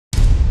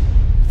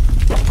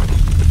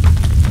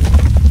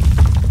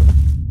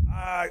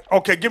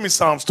Okay, give me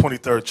Psalms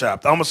 23rd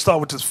chapter. I'm going to start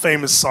with this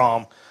famous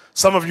psalm.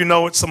 Some of you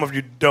know it, some of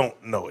you don't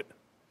know it.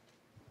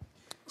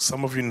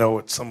 Some of you know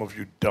it, some of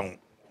you don't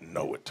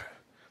know it.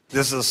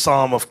 This is a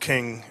psalm of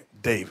King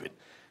David.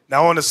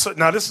 Now this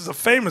is a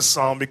famous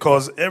psalm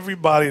because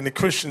everybody in the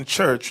Christian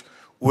church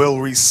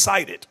will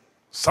recite it.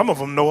 Some of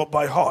them know it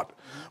by heart,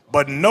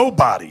 but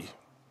nobody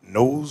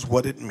knows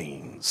what it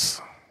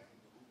means.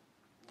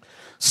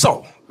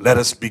 So let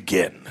us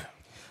begin.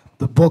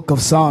 The book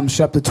of Psalms,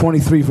 chapter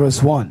 23,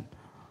 verse 1.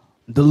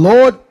 The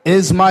Lord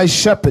is my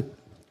shepherd,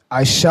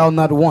 I shall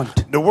not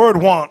want. The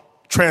word want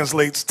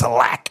translates to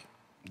lack.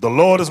 The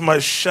Lord is my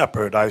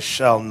shepherd, I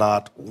shall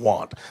not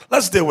want.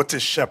 Let's deal with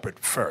this shepherd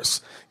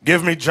first.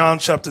 Give me John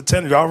chapter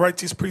 10. Y'all write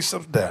these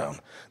precepts down.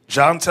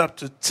 John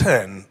chapter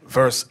 10,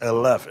 verse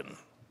 11.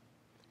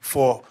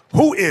 For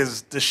who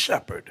is the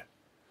shepherd?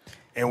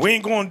 And we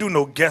ain't going to do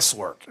no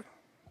guesswork.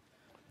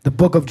 The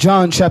book of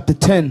John, chapter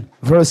 10,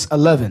 verse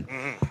 11.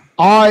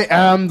 I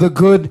am the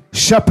good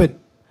shepherd.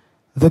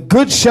 The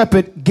good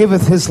shepherd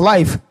giveth his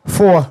life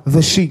for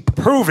the sheep.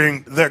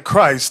 Proving that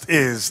Christ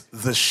is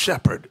the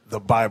shepherd the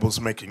Bible's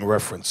making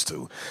reference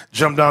to.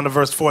 Jump down to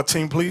verse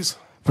 14, please.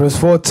 Verse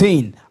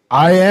 14.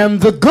 I am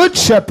the good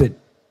shepherd,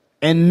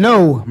 and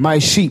know my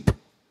sheep,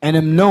 and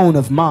am known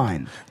of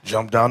mine.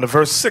 Jump down to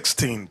verse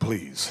 16,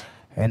 please.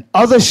 And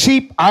other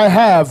sheep I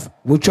have,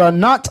 which are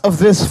not of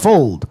this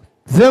fold.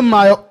 Them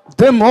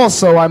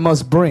also I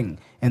must bring,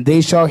 and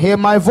they shall hear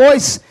my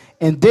voice,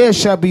 and there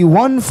shall be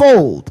one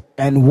fold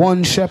and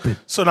one shepherd.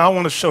 So now I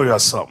want to show you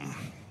something.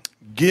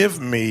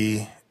 Give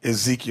me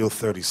Ezekiel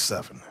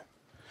 37.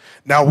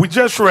 Now we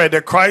just read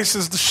that Christ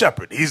is the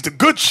shepherd. He's the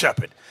good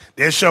shepherd.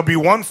 There shall be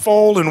one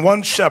fold and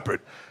one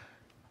shepherd.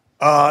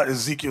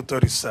 Ezekiel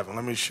 37.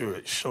 Let me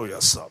show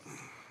you something.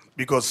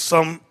 Because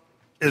some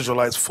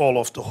Israelites fall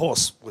off the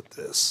horse with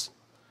this.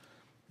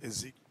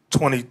 Ezekiel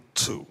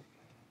 22.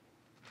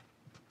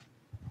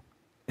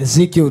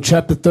 Ezekiel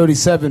chapter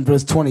 37,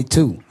 verse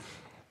 22.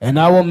 And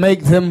I will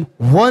make them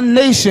one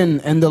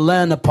nation in the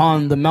land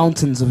upon the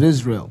mountains of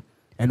Israel.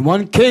 And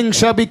one king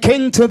shall be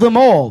king to them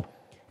all.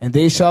 And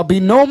they shall be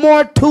no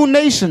more two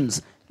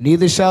nations,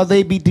 neither shall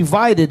they be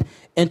divided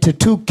into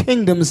two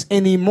kingdoms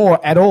any more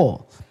at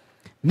all.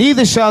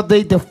 Neither shall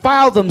they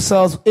defile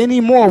themselves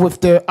any more with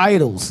their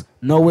idols,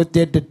 nor with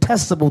their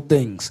detestable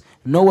things,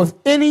 nor with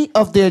any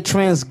of their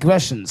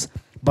transgressions.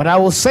 But I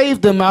will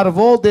save them out of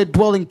all their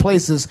dwelling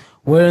places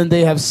wherein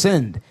they have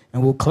sinned,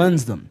 and will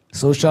cleanse them.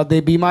 So shall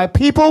they be my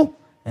people,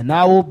 and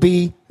I will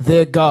be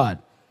their God.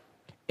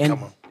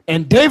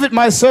 And David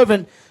my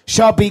servant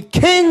shall be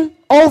king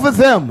over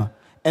them,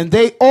 and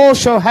they all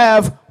shall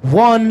have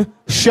one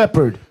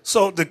shepherd.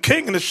 So the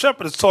king and the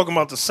shepherd is talking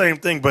about the same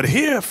thing, but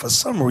here, for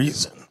some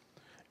reason,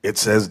 it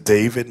says,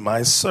 David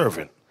my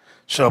servant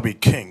shall be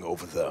king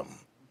over them,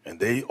 and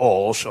they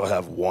all shall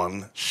have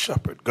one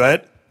shepherd. Go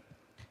ahead.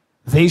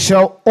 They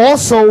shall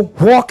also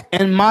walk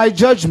in my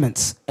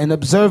judgments, and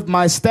observe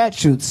my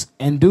statutes,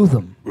 and do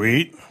them.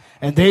 Read.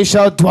 And they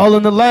shall dwell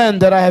in the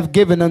land that I have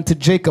given unto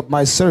Jacob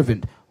my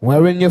servant,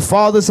 wherein your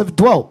fathers have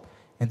dwelt.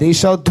 And they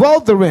shall dwell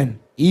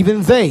therein,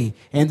 even they,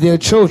 and their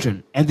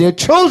children, and their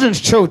children's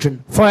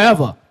children,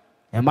 forever.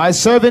 And my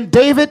servant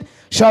David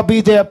shall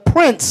be their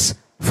prince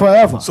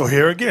forever. So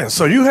here again.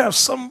 So you have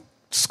some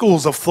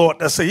schools of thought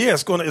that say, yeah,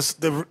 it's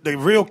the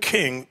real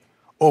king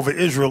over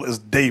Israel is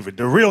David.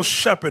 The real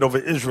shepherd over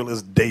Israel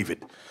is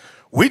David.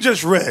 We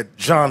just read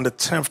John the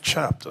 10th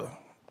chapter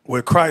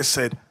where Christ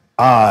said,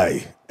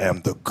 I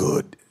am the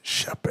good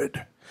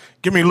shepherd.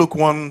 Give me Luke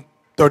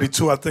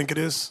 1:32, I think it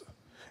is.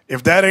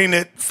 If that ain't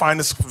it, find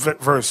this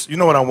verse. You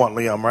know what I want,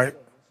 Liam, right?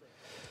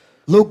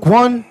 Luke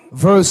 1,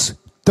 verse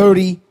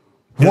 31.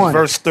 It's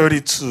verse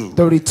 32.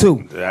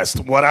 32. That's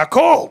what I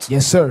called.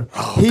 Yes, sir.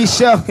 Oh,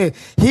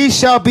 he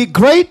shall be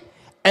great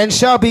and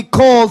shall be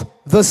called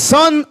the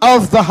Son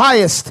of the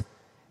Highest,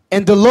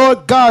 and the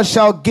Lord God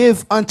shall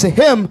give unto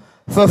him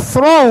the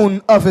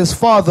throne of his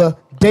father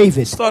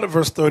David. Start at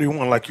verse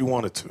 31 like you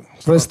wanted to.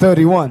 Verse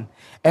 31.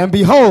 And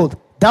behold,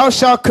 thou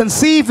shalt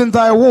conceive in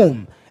thy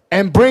womb,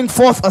 and bring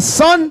forth a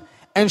son,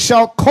 and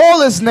shalt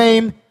call his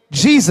name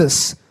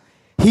Jesus.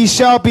 He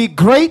shall be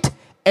great,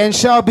 and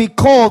shall be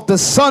called the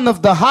Son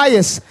of the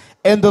Highest,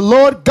 and the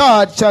Lord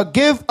God shall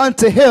give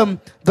unto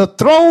him the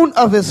throne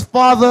of his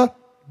father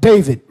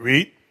David.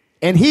 Read.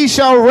 And he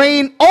shall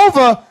reign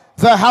over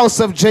the house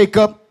of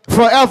Jacob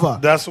forever.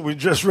 That's what we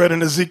just read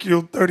in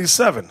Ezekiel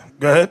 37.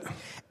 Go ahead.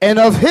 And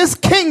of his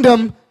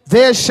kingdom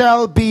there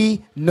shall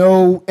be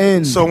no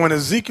end. So when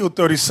Ezekiel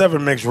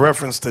 37 makes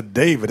reference to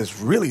David,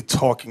 it's really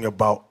talking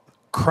about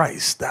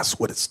Christ. That's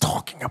what it's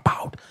talking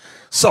about.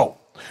 So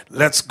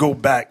let's go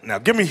back now.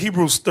 Give me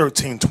Hebrews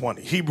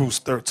 13:20. Hebrews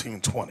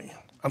 13:20.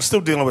 I'm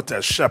still dealing with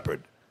that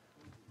shepherd.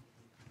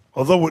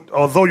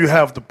 Although you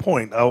have the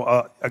point,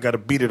 I got to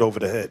beat it over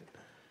the head.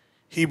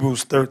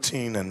 Hebrews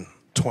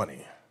 13:20.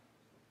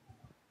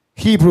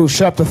 Hebrews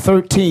chapter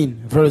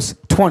 13, verse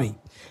 20.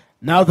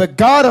 Now the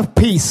God of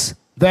peace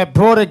that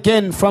brought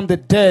again from the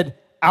dead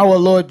our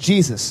Lord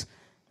Jesus,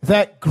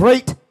 that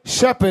great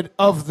shepherd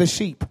of the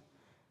sheep,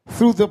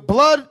 through the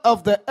blood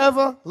of the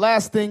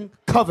everlasting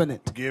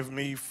covenant. Give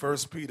me 1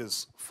 Peter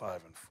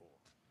 5 and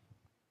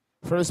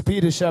 4. 1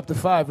 Peter chapter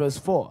 5, verse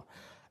 4.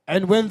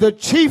 And when the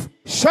chief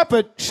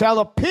shepherd shall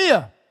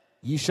appear,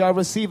 ye shall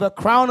receive a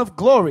crown of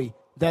glory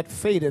that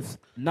fadeth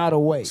not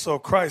away. So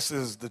Christ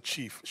is the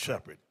chief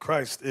shepherd.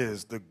 Christ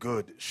is the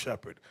good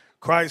shepherd.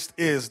 Christ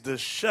is the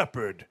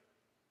shepherd.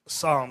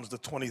 Psalms, the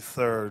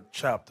 23rd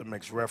chapter,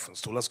 makes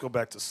reference to. Let's go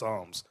back to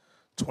Psalms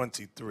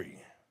 23.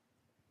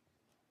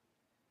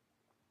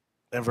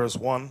 And verse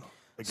 1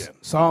 again.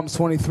 Psalms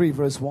 23,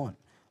 verse 1.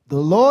 The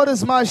Lord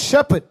is my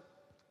shepherd,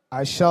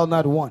 I shall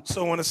not want.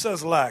 So when it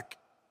says lack,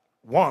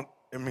 want,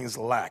 it means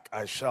lack.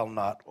 I shall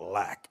not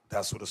lack.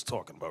 That's what it's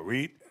talking about.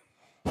 Read.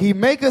 He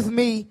maketh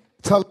me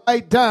to lie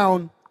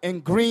down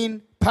in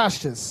green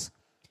pastures.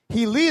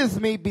 He leadeth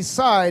me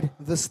beside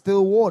the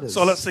still waters.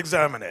 So let's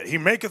examine that. He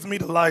maketh me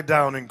to lie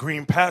down in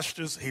green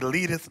pastures. He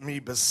leadeth me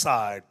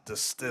beside the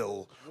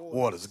still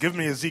waters. Give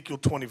me Ezekiel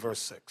 20, verse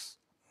 6.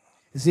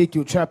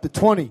 Ezekiel chapter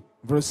 20,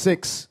 verse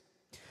 6.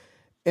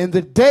 In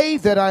the day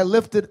that I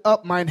lifted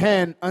up mine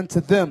hand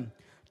unto them,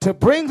 to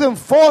bring them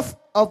forth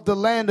of the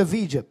land of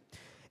Egypt,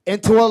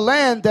 into a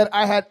land that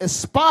I had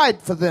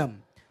espied for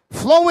them,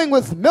 flowing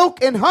with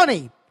milk and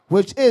honey,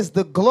 which is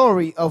the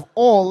glory of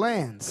all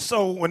lands.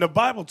 So when the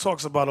Bible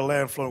talks about a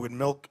land flowing with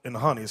milk and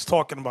honey, it's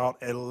talking about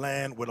a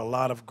land with a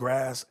lot of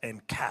grass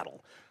and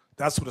cattle.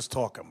 That's what it's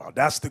talking about.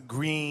 That's the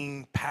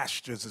green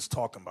pastures it's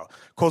talking about.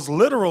 Because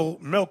literal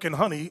milk and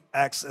honey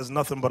acts as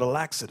nothing but a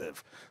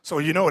laxative. So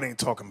you know it ain't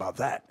talking about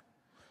that.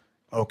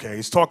 Okay,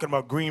 he's talking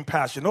about green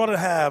pasture. In order to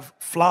have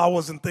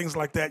flowers and things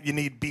like that, you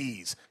need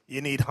bees.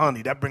 You need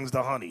honey. That brings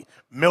the honey.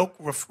 Milk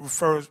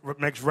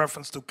makes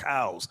reference to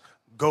cows,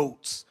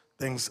 goats,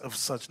 things of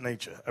such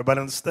nature.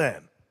 Everybody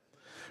understand?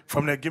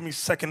 From there, give me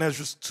 2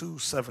 Esdras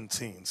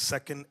 2:17.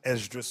 2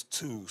 Esdras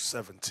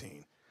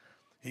 2:17.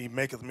 He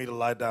maketh me to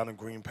lie down in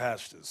green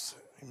pastures.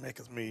 He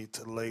maketh me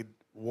to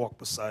walk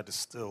beside the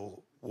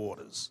still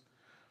waters.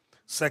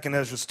 2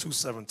 Esdras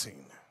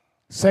 2:17.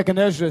 2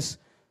 Esdras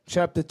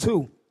chapter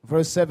 2,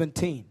 verse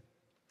 17.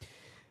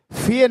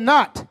 Fear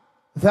not,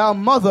 thou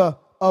mother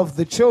of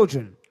the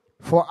children,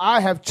 for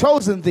I have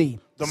chosen thee.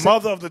 The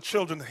mother of the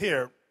children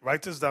here,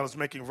 write this down, is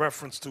making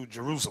reference to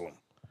Jerusalem.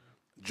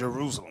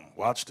 Jerusalem.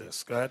 Watch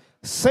this. Go ahead.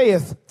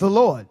 Saith the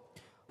Lord,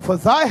 for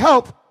thy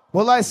help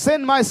will I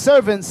send my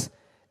servants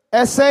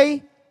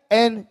Esai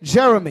and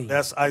Jeremy.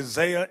 That's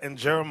Isaiah and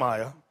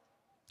Jeremiah.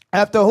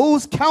 After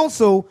whose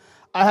counsel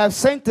I have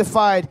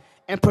sanctified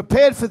and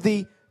prepared for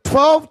thee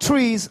 12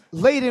 trees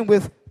laden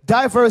with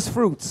diverse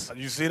fruits.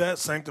 You see that?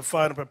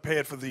 Sanctified and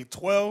prepared for thee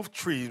 12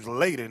 trees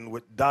laden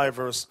with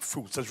diverse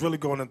fruits. That's really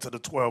going into the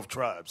 12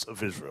 tribes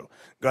of Israel.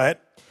 Go ahead.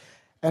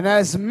 And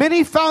as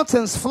many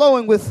fountains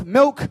flowing with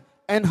milk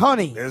and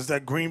honey. There's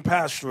that green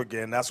pasture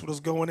again. That's what it's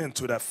going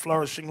into, that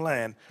flourishing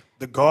land,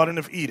 the Garden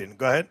of Eden.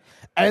 Go ahead.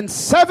 And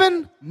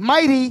 7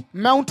 mighty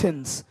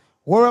mountains,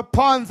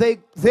 whereupon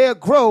there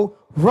grow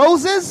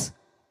roses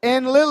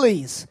and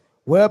lilies,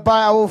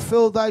 whereby I will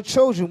fill thy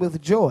children with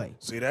joy.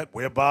 See that?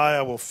 Whereby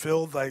I will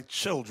fill thy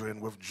children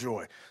with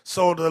joy.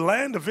 So the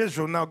land of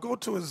Israel, now go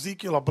to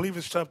Ezekiel, I believe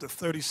it's chapter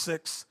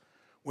 36,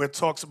 where it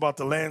talks about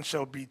the land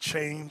shall be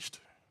changed.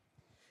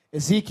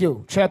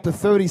 Ezekiel chapter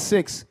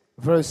 36,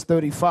 verse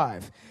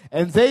 35.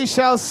 And they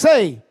shall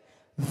say,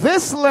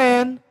 this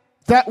land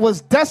that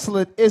was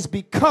desolate is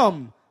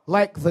become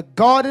like the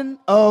Garden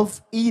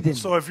of Eden.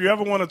 So if you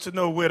ever wanted to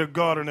know where the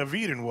Garden of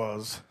Eden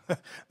was,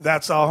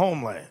 that's our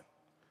homeland.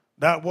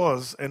 That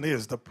was and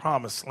is the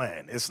promised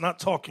land. It's not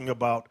talking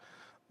about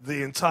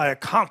the entire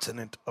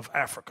continent of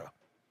Africa.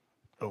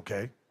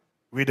 Okay?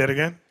 Read that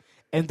again.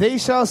 And they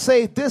shall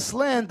say, this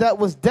land that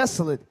was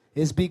desolate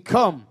is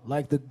become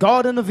like the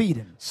Garden of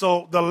Eden.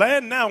 So the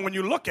land now, when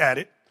you look at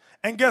it,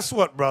 and guess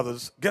what,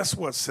 brothers? Guess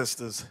what,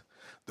 sisters?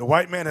 The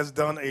white man has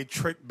done a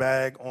trick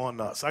bag on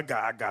us. I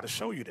got to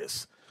show you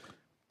this.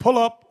 Pull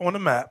up on the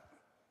map.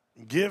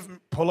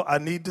 I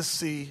need to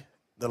see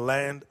the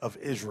land of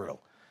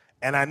Israel.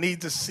 And I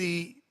need to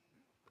see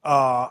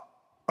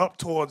up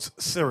towards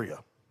Syria.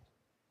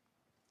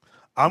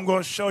 I'm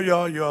going to show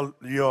y'all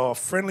your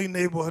friendly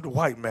neighborhood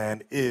white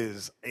man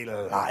is a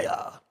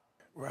liar.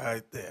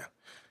 Right there.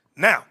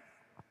 Now,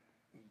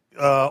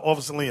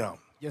 Officer Leon.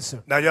 Yes,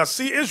 sir. Now, y'all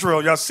see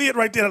Israel. Y'all see it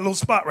right there, that little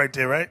spot right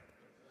there, right?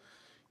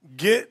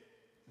 Get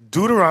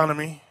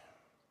Deuteronomy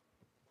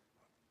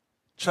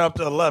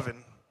chapter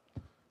 11,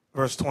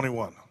 verse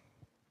 21.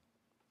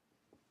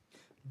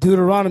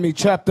 Deuteronomy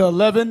chapter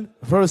 11,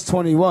 verse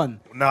 21.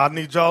 Now, I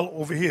need y'all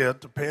over here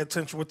to pay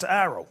attention with the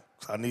arrow.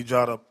 I need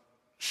y'all to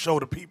show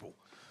the people.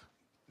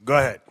 Go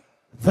ahead.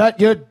 That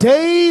your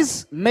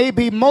days may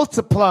be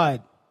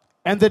multiplied,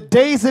 and the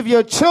days of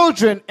your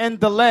children in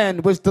the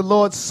land which the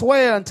Lord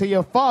sware unto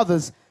your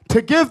fathers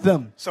to give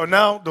them. So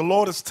now the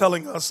Lord is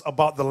telling us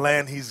about the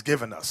land he's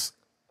given us.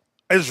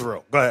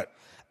 Israel. Go ahead.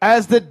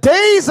 As the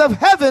days of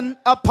heaven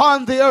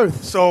upon the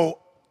earth. So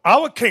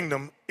our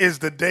kingdom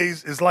is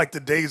like the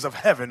days of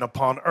heaven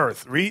upon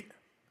earth. Read.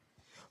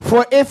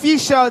 For if ye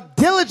shall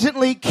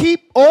diligently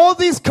keep all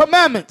these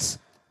commandments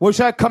which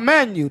I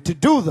command you to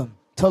do them,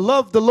 to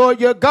love the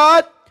Lord your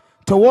God,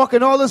 to walk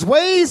in all his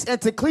ways,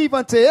 and to cleave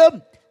unto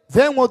him,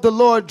 then will the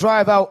Lord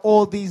drive out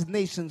all these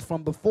nations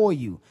from before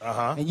you.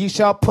 And ye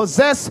shall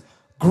possess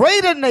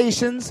greater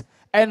nations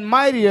and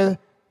mightier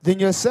than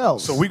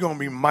yourselves. So we're going to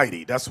be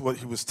mighty. That's what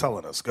he was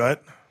telling us. Go ahead.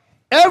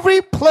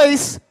 Every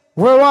place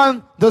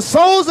whereon the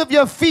soles of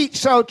your feet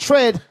shall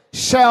tread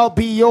shall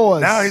be yours.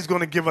 Now he's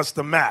going to give us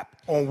the map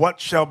on what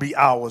shall be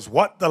ours,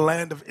 what the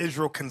land of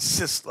Israel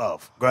consists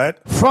of. Go ahead.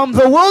 From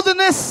the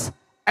wilderness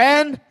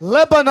and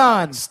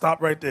Lebanon.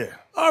 Stop right there.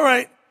 All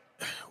right.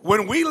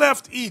 When we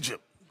left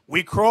Egypt,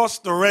 we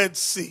crossed the Red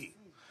Sea.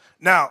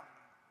 Now,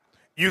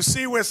 you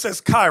see where it says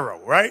Cairo,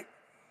 right?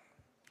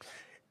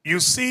 You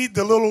see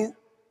the little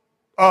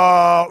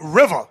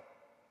river,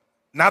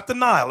 not the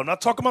Nile. I'm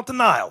not talking about the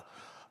Nile.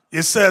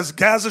 It says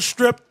Gaza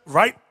Strip.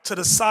 Right to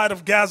the side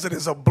of Gaza,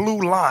 there's a blue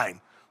line,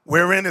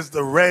 wherein is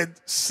the Red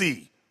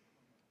Sea.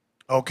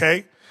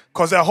 Okay?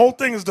 Because that whole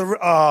thing is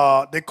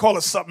they call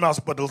it something else,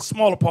 but the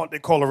smaller part they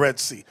call the Red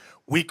Sea.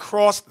 We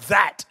crossed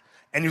that.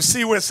 And you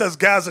see where it says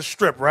Gaza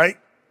Strip, right?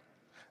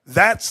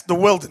 That's the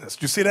wilderness.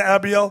 You see that,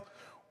 Abiel?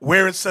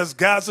 Where it says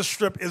Gaza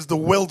Strip is the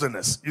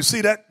wilderness. You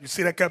see that? You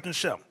see that, Captain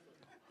Shem?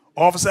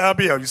 Officer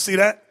Abiel, you see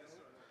that?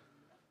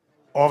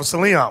 Officer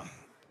Leon,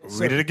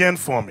 read it again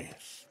for me.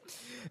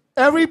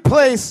 Every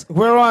place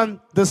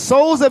whereon the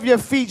soles of your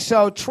feet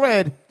shall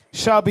tread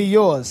shall be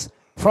yours.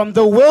 From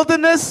the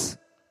wilderness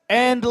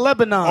and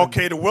Lebanon.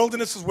 Okay, the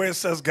wilderness is where it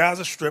says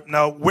Gaza Strip.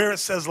 Now, where it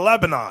says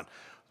Lebanon,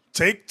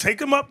 take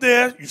them up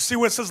there. You see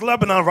where it says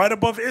Lebanon, right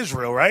above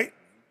Israel, right?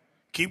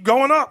 Keep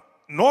going up.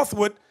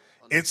 Northward,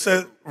 it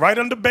says, right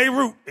under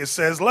Beirut, it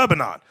says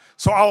Lebanon.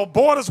 So our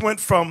borders went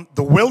from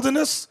the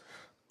wilderness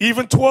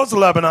even towards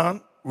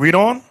Lebanon. Read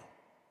on.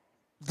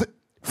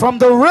 From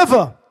the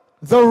river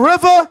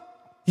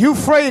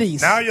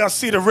Euphrates. Now y'all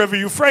see the river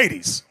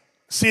Euphrates.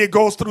 See, it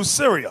goes through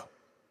Syria.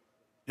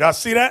 Y'all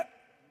see that?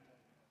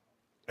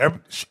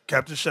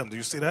 Captain Shem, do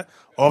you see that?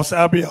 Officer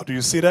Abiel, do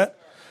you see that?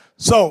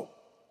 So,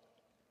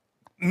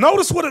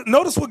 notice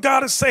what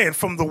God is saying.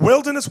 From the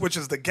wilderness, which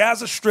is the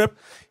Gaza Strip,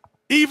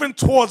 even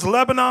towards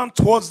Lebanon,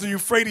 towards the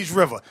Euphrates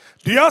River.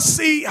 Do y'all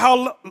see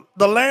how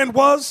the land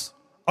was?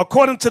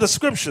 According to the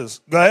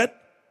scriptures. Go ahead.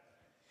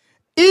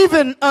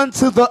 Even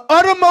unto the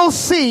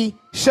uttermost sea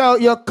shall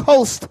your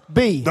coast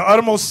be. The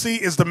uttermost sea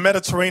is the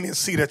Mediterranean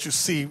Sea that you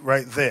see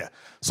right there.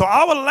 So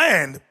our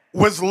land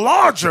was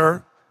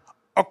larger,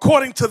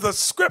 according to the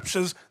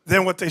scriptures,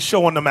 than what they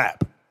show on the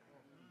map.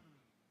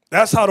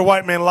 That's how the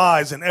white man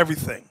lies in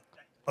everything.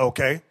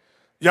 Okay?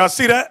 Y'all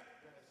see that?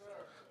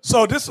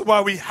 So this is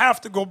why we have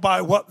to go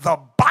by what the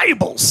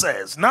Bible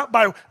says, not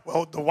by,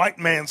 well, the white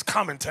man's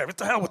commentary. What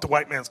the hell with the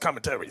white man's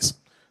commentaries?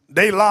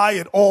 They lie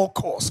at all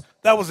costs.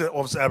 That was it,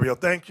 Officer Abiel.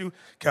 Thank you.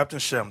 Captain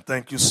Shem,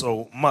 thank you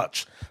so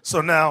much.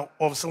 So now,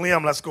 Officer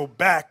Liam, let's go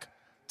back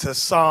to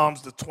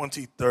Psalms, the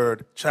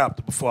 23rd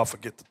chapter, before I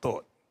forget the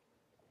thought.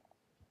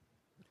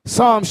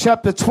 Psalm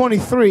chapter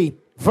 23,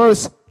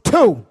 verse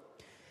 2.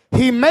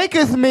 He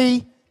maketh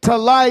me to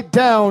lie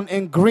down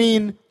in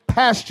green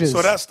pastures.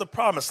 So that's the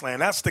promised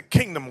land. That's the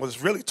kingdom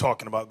was really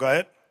talking about. Go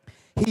ahead.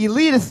 He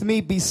leadeth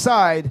me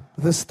beside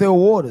the still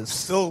waters.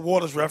 Still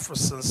waters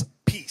references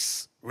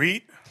peace.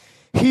 Read.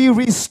 He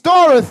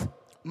restoreth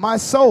my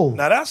soul.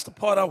 Now that's the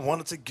part I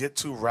wanted to get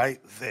to right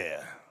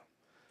there.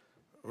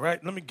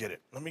 Right? Let me get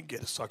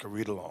it so I can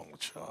read along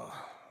with y'all.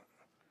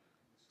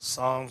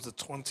 Psalms, the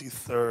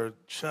 23rd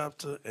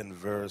chapter and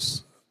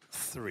verse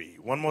 3.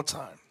 One more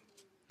time.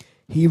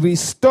 He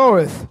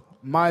restoreth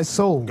my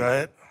soul. Go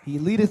ahead. He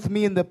leadeth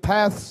me in the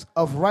paths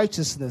of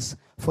righteousness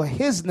for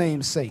his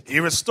name's sake. He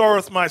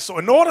restoreth my soul.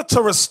 In order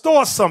to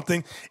restore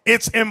something,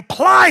 it's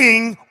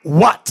implying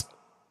what?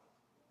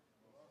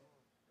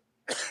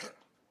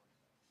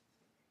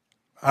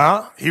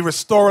 He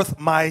restoreth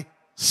my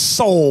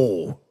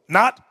soul.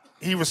 Not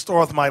he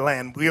restoreth my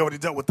land. We already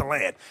dealt with the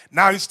land.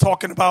 Now he's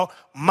talking about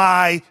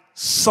my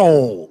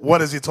soul.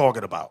 What is he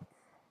talking about?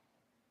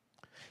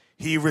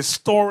 He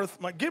restoreth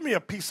my... Give me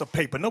a piece of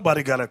paper.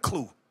 Nobody got a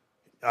clue.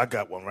 I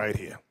got one right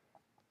here.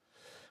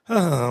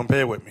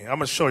 Bear with me. I'm going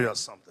to show you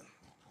something.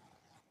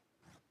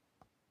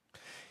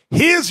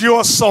 Here's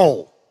your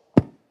soul.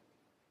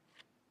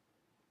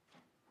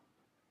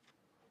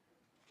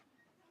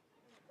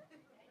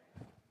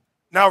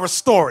 Now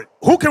restore it.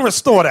 Who can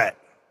restore that?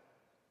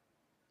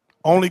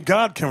 Only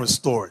God can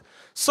restore it.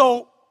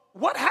 So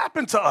what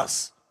happened to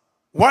us?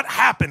 What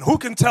happened? Who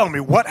can tell me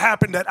what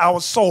happened that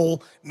our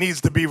soul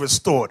needs to be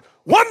restored?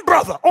 One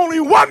brother, only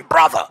one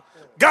brother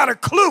got a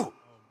clue.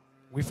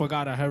 We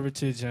forgot our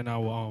heritage and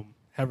our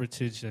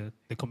heritage and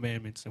the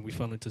commandments, and we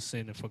fell into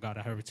sin and forgot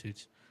our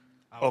heritage.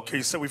 Okay,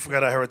 you said we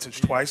forgot our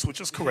heritage twice,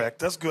 which is correct.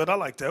 That's good. I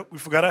like that. We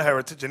forgot our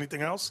heritage.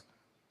 Anything else?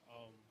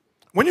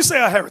 When you say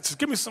our heritage,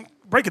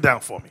 break it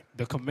down for me.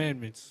 The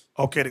commandments.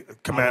 Okay, the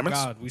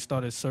commandments. God, we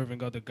started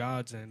serving other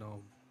gods and,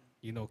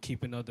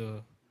 keeping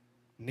other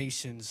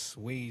nations'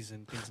 ways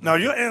and things. Now,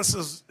 your answer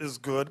is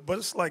good, but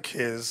it's like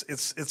his.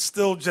 It's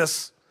still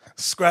just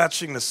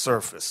scratching the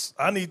surface.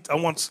 Let me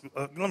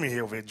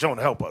hear over here.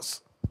 Jonah, help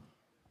us.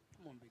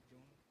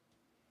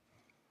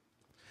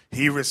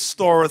 He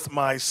restoreth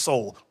my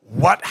soul.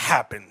 What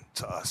happened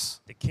to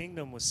us? The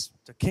kingdom was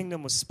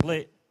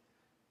split,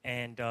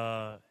 and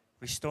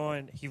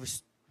restoring.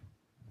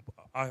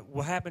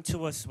 What happened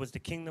to us was the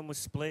kingdom was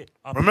split.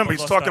 Remember,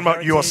 he's talking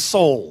about your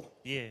soul.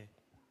 Yeah.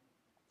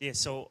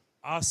 So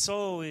our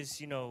soul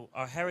is,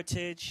 our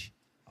heritage,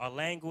 our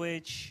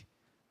language,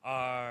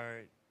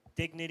 our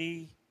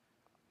dignity.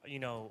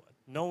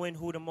 Knowing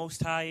who the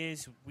Most High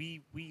is.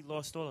 We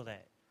lost all of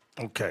that.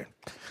 Okay.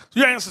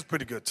 Your answer's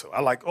pretty good, too.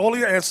 I like all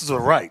your answers are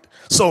right.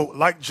 So,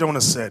 like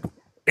Jonah said,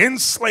 in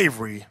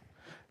slavery,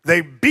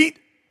 they beat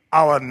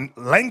our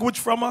language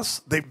from us.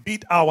 They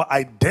beat our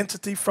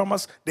identity from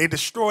us. They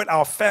destroyed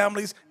our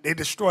families. They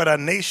destroyed our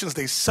nations.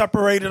 They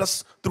separated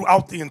us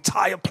throughout the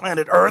entire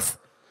planet Earth.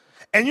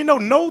 And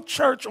no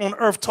church on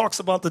earth talks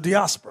about the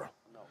diaspora.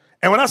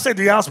 And when I say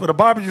diaspora, the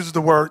Bible uses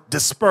the word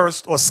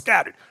dispersed or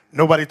scattered.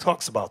 Nobody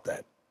talks about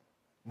that.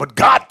 But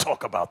God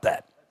talk about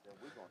that.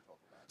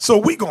 So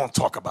we're going to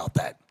talk about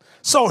that.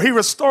 So he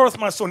restoreth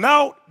my soul.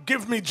 Now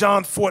give me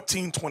John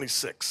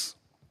 14:26.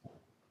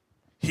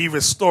 He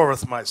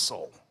restoreth my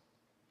soul.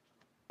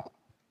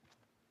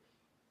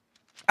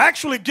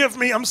 Actually, give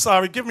me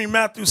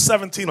Matthew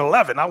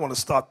 17:11. I want to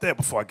start there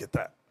before I get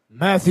that.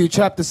 Matthew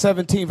chapter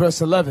 17,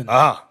 verse 11.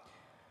 Ah.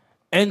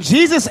 And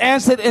Jesus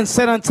answered and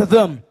said unto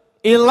them,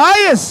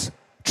 Elias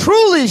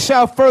truly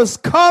shall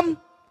first come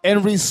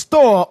and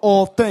restore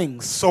all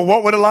things. So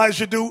what would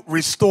Elijah do?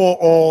 Restore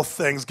all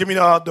things. Give me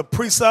the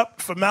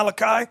precept for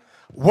Malachi.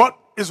 What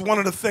is one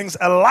of the things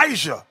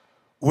Elijah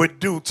would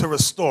do to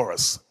restore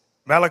us?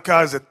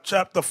 Malachi is at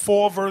chapter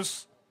 4,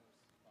 verse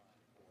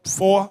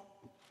 4.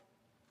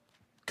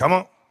 Come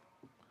on.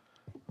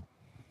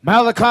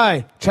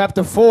 Malachi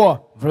chapter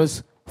 4,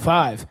 verse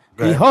 5.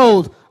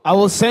 Behold, I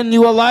will send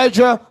you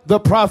Elijah the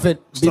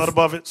prophet. Start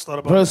above it.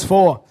 Verse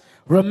 4.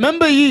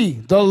 Remember ye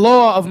the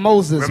law of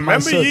Moses, my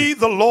servant. Remember ye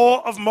the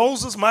law of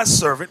Moses, my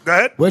servant. Go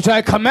ahead. Which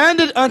I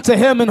commanded unto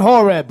him in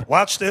Horeb.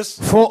 Watch this.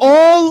 For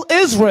all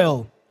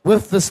Israel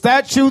with the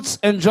statutes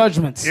and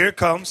judgments. Here it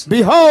comes.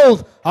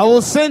 Behold, I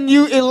will send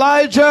you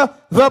Elijah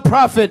the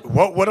prophet.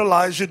 What would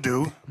Elijah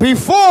do?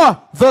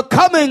 Before the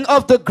coming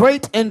of the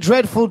great and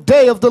dreadful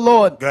day of the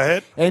Lord. Go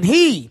ahead. And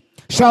he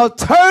shall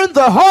turn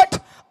the heart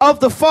of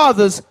the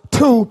fathers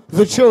to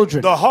the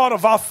children. The heart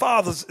of our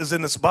fathers is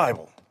in this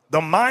Bible.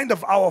 The mind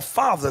of our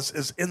fathers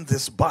is in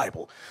this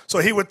Bible. So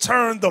he would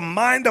turn the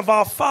mind of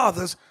our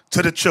fathers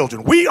to the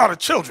children. We are the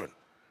children.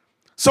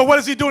 So what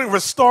is he doing?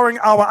 Restoring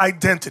our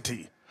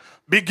identity.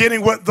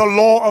 Beginning with the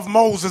law of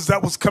Moses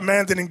that was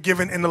commanded and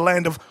given in the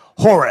land of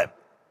Horeb.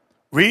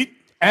 Read.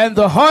 And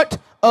the heart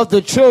of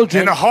the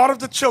children. And the heart of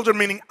the children,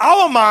 meaning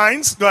our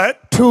minds, go ahead.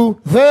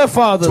 To their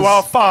fathers. To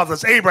our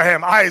fathers,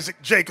 Abraham,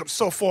 Isaac, Jacob,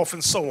 so forth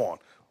and so on.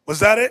 Was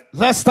that it?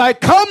 Lest I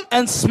come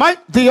and smite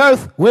the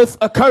earth with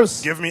a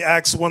curse. Give me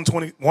Acts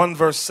 1:21,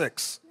 verse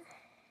 6.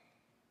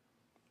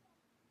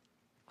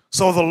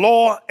 So the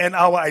law and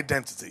our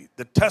identity,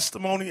 the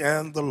testimony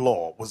and the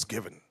law was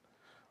given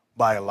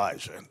by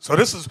Elijah. So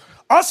this is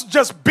us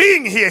just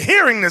being here,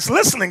 hearing this,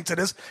 listening to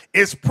this,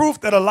 is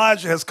proof that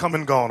Elijah has come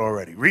and gone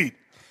already. Read.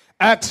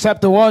 Acts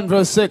chapter 1,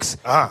 verse 6.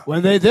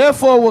 When they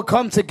therefore were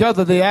come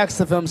together, they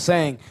asked of him,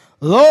 saying,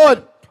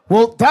 Lord,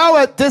 wilt thou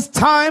at this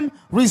time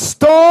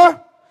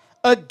restore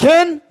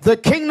again the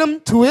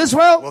kingdom to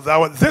Israel? Will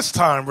thou at this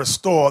time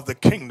restore the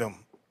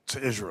kingdom to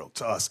Israel,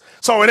 to us?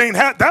 So it ain't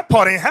that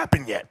part ain't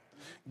happened yet.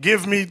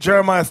 Give me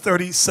Jeremiah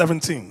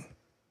 30:17.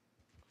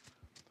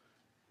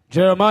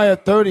 Jeremiah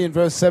 30 and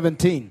verse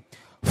 17.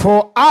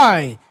 For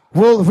I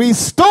will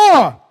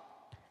restore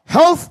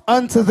health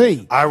unto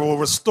thee. I will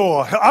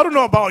restore. I don't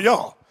know about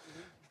y'all.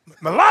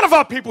 A lot of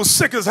our people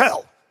sick as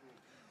hell.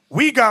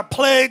 We got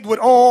plagued with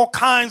all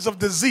kinds of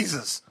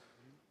diseases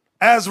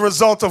as a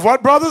result of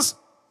what, brothers?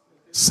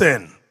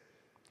 Sin.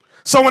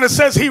 So when it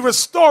says he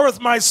restoreth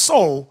my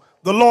soul,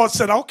 the Lord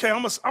said, okay,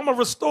 I'm going to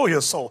restore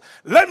your soul.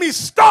 Let me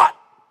start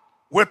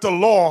with the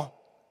law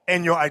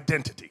and your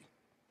identity.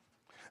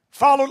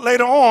 Followed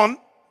later on,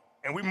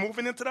 and we're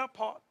moving into that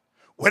part,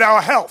 with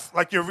our health,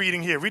 like you're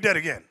reading here. Read that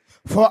again.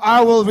 For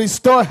I will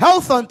restore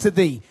health unto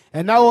thee,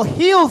 and I will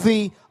heal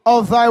thee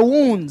of thy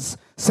wounds,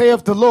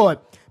 saith the Lord,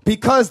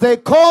 because they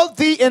called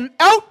thee an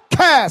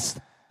outcast,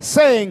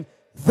 saying,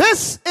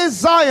 this is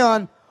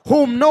Zion,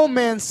 whom no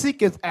man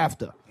seeketh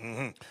after.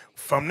 Mm-hmm.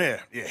 From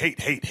there, yeah,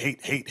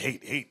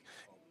 hate.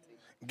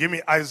 Give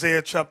me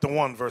Isaiah chapter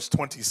 1, verse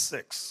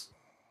 26.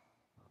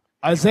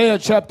 Isaiah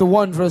chapter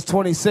 1, verse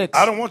 26.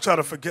 I don't want y'all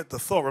to forget the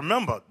thought.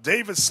 Remember,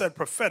 David said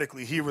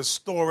prophetically, he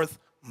restoreth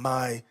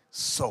my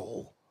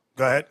soul.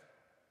 Go ahead.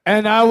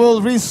 And I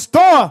will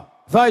restore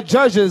thy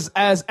judges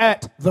as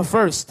at the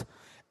first,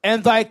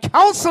 and thy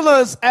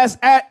counselors as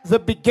at the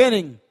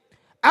beginning.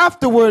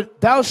 Afterward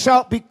thou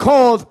shalt be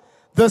called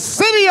the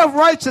city of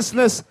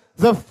righteousness,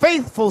 the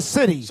faithful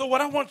city. So what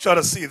I want y'all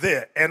to see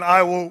there, and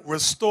I will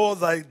restore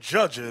thy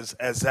judges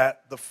as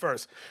at the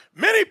first.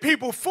 Many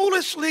people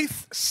foolishly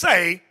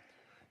say,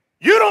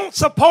 you don't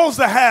supposed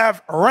to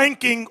have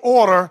ranking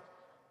order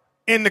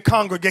in the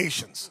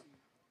congregations.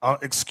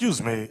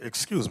 Excuse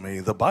me.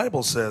 The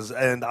Bible says,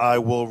 and I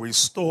will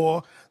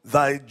restore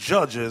thy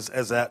judges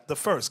as at the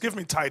first. Give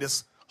me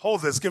Titus.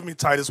 Hold this. Give me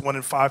Titus 1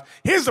 and 5.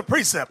 Here's the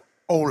precept.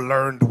 O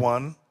learned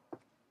one.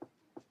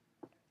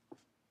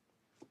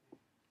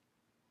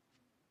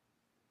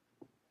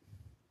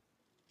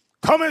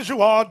 Come as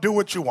you are, do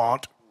what you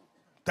want.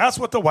 That's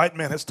what the white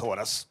man has taught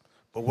us.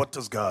 But what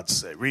does God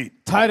say? Read.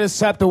 Titus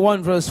chapter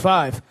 1, verse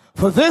 5.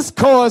 For this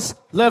cause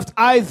left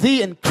I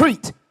thee in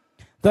Crete,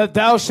 that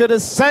thou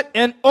shouldest set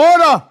in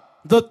order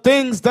the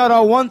things that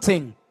are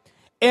wanting,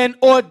 and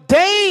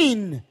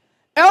ordain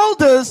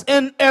elders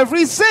in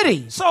every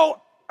city.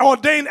 So,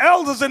 ordain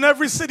elders in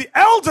every city.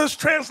 Elders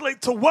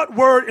translate to what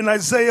word in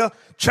Isaiah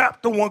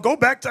chapter 1? Go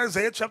back to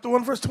Isaiah chapter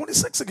 1, verse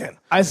 26 again.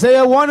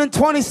 Isaiah 1 and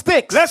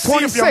 26. Let's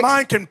see if your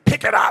mind can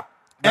pick it up.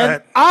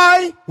 And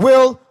I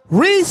will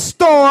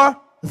restore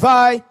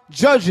thy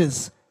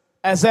judges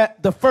as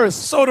at the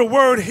first. So the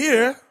word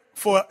here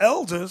for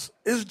elders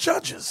is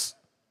judges.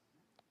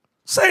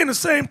 Saying the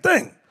same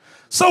thing.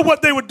 So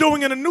what they were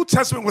doing in the New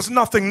Testament was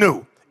nothing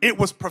new. It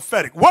was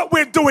prophetic. What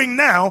we're doing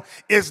now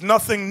is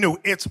nothing new.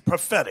 It's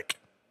prophetic.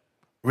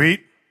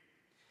 Read.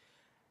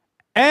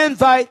 And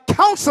thy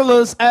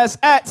counselors as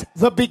at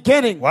the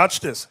beginning. Watch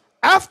this.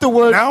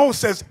 Afterward. Now it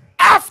says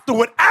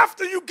afterward,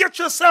 after you get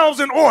yourselves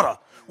in order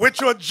with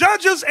your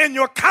judges and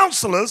your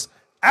counselors,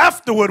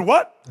 afterward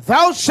what?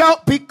 Thou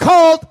shalt be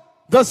called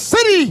the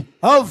city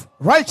of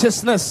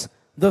righteousness,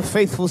 the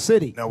faithful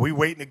city. Now we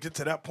waiting to get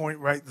to that point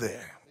right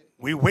there.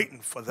 We waiting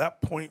for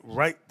that point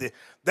right there.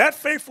 That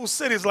faithful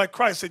city is like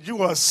Christ said,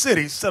 you are a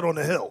city set on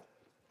a hill.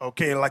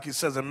 Okay, like he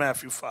says in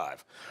Matthew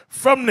 5.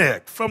 From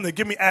there,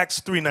 give me Acts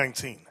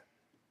 3:19.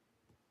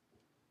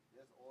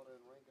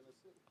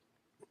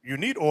 You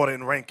need order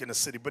and rank in the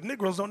city, but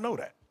Negroes don't know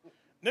that.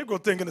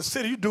 Negro think in the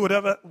city, you do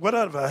whatever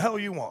the hell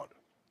you want.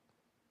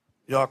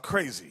 Y'all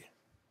crazy.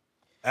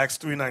 Acts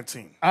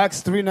 3:19.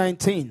 Acts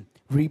 3:19.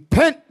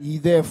 Repent ye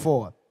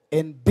therefore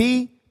and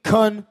be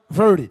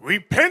converted.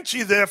 Repent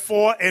ye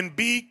therefore and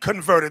be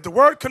converted. The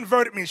word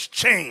converted means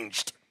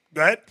changed.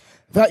 Go ahead.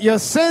 That your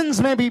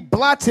sins may be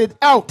blotted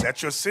out.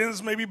 That your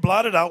sins may be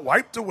blotted out,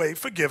 wiped away,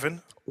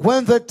 forgiven.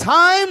 When the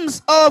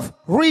times of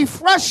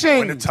refreshing.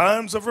 When the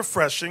times of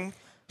refreshing.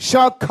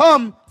 Shall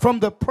come from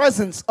the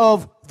presence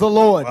of the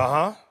Lord.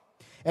 Uh-huh.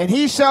 And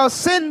he shall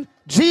send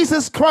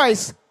Jesus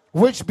Christ,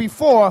 which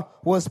before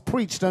was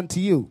preached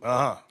unto you.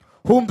 Uh-huh.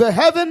 Whom the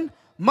heaven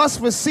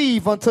must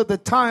receive until the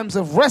times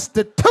of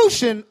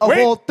restitution of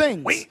all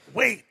things.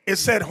 Wait. It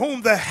said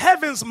whom the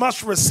heavens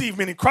must receive,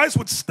 meaning Christ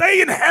would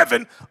stay in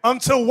heaven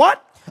until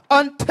what?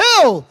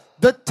 Until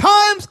the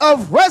times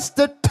of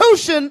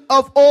restitution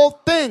of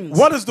all things.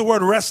 What does the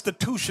word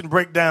restitution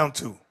break down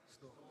to?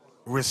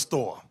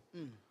 Restore.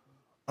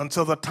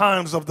 Until the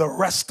times of the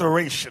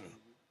restoration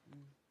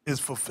is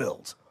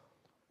fulfilled.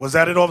 Was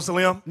that it, Officer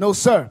Liam? No,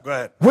 sir. Go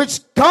ahead.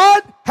 Which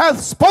God hath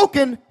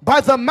spoken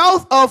by the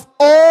mouth of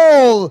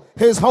all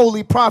his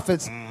holy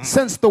prophets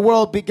since the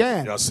world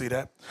began. Y'all see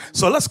that?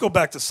 So let's go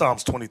back to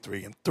Psalms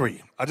 23 and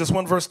 3. I just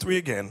want verse 3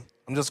 again.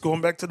 I'm just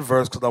going back to the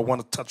verse because I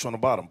want to touch on the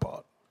bottom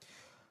part.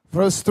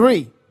 Verse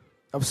 3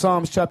 of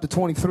Psalms chapter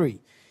 23.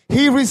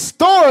 He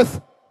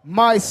restoreth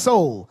my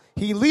soul.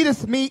 He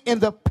leadeth me in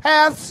the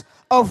paths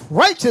of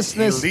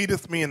righteousness. He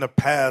leadeth me in the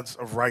paths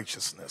of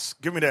righteousness.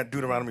 Give me that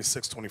Deuteronomy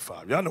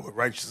 6:25. Y'all know what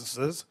righteousness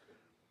is.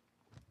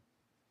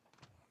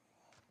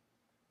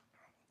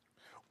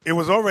 It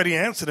was already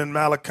answered in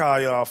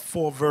Malachi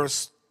 4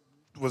 verse,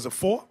 was it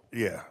 4?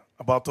 Yeah,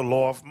 about the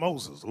law of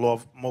Moses. Law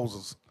of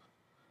Moses.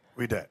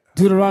 Read that.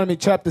 Deuteronomy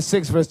chapter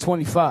 6 verse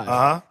 25.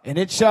 Uh-huh. And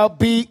it shall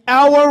be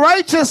our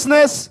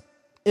righteousness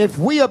if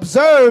we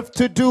observe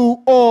to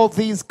do all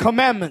these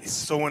commandments.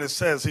 So when it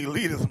says he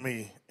leadeth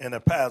me in the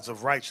paths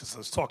of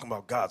righteousness, talking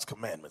about God's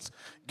commandments.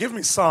 Give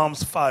me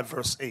Psalms 5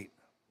 verse 8.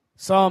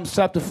 Psalms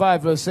chapter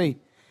 5 verse 8.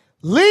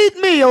 Lead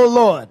me, O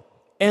Lord,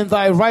 in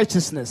thy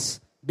righteousness,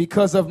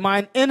 because of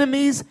mine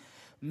enemies.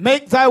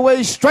 Make thy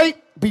way straight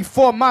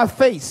before my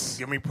face.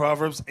 Give me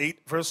Proverbs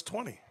 8 verse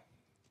 20.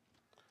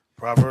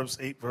 Proverbs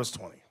 8 verse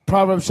 20.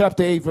 Proverbs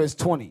chapter 8 verse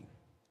 20.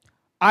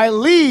 I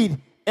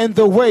lead in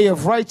the way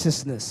of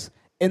righteousness,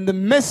 in the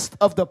midst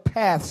of the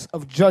paths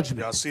of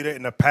judgment. Y'all see that?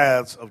 In the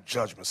paths of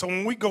judgment. So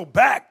when we go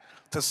back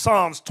to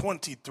Psalms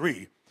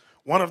 23,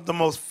 one of the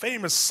most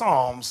famous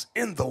psalms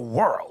in the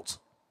world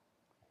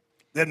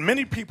that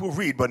many people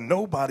read but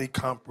nobody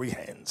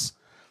comprehends.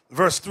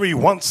 Verse 3,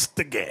 once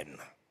again.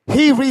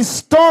 He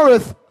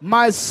restoreth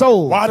my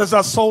soul. Why does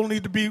our soul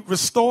need to be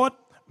restored?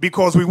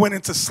 Because we went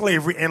into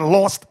slavery and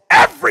lost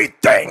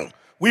everything.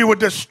 We were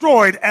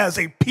destroyed as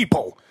a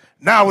people.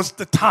 Now is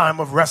the time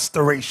of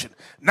restoration.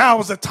 Now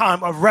is the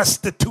time of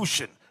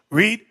restitution.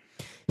 Read.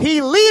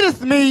 He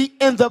leadeth me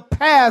in the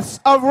paths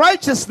of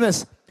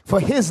righteousness for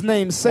his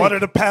name's sake. What are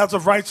the paths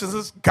of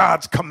righteousness?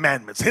 God's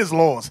commandments, his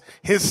laws,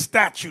 his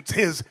statutes,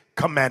 his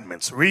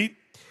commandments. Read.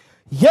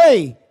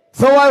 Yea,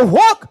 though I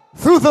walk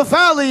through the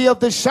valley of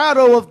the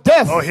shadow of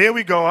death. Oh, here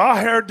we go.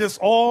 I heard this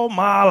all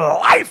my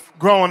life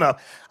growing up.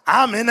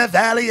 I'm in the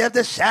valley of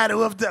the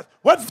shadow of death.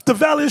 What's the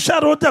valley of the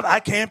shadow of death? I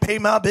can't pay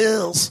my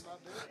bills.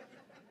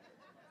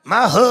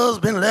 My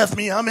husband left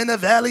me. I'm in the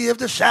valley of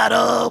the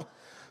shadow.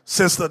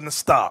 Sister,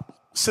 stop.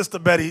 Sister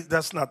Betty,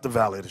 that's not the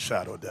valley of the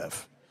shadow of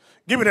death.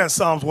 Give me that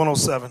Psalms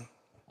 107,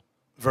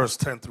 verse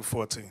 10 through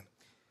 14.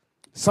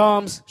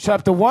 Psalms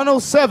chapter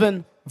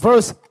 107,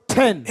 verse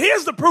 10.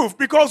 Here's the proof,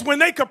 because when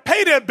they could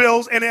pay their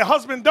bills and their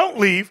husband don't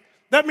leave,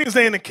 that means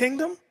they're in the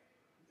kingdom?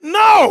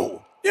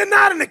 No, you're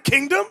not in the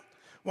kingdom.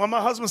 Well,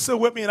 my husband's still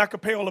with me and I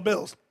could pay all the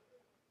bills.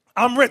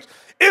 I'm rich.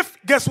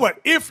 Guess what?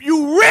 If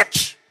you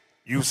rich,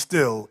 you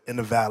still in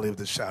the valley of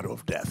the shadow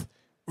of death.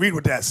 Read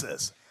what that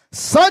says.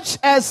 Such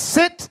as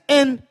sit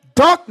in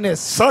darkness.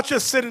 Such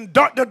as sit in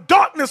dark. The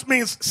darkness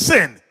means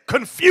sin,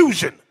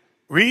 confusion.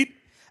 Read.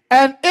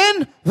 And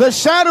in the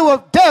shadow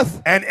of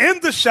death. And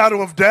in the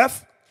shadow of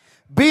death.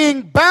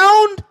 Being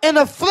bound in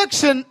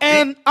affliction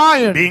and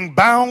iron. Being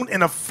bound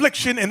in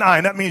affliction and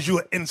iron. That means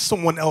you're in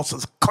someone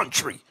else's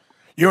country.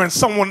 You're in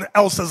someone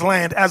else's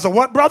land as a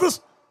what,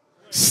 brothers?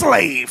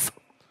 Slave.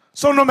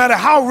 So no matter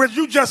how rich,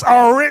 you just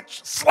are a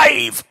rich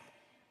slave.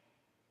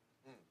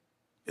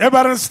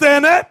 Everybody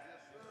understand that?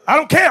 I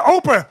don't care.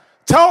 Oprah,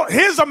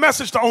 here's a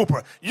message to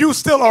Oprah. You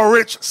still a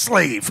rich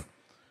slave.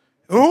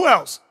 Who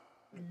else?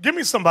 Give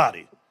me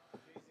somebody.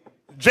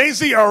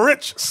 Jay-Z, a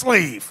rich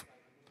slave.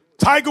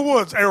 Tiger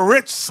Woods, a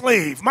rich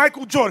slave.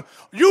 Michael Jordan,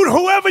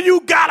 whoever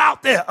you got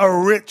out there, a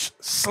rich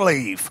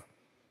slave.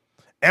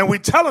 And we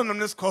telling them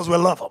this because we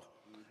love them.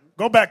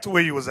 Go back to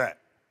where you was at.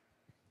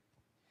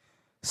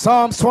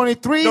 Psalms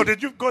 23. No,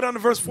 did you go down to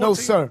verse 14? No,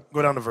 sir.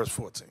 Go down to verse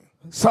 14.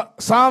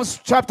 Psalms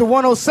chapter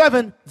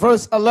 107,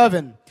 verse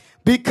 11.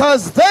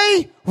 Because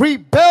they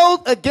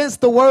rebelled against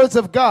the words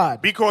of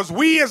God. Because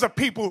we as a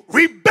people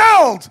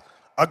rebelled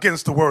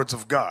against the words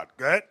of God.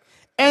 Go ahead.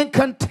 And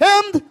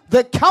contemned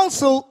the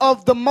counsel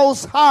of the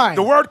Most High.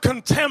 The word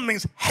contemn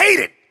means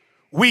hated.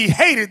 We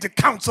hated the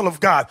counsel of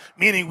God,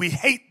 meaning we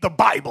hate the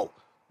Bible.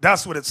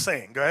 That's what it's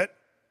saying. Go ahead.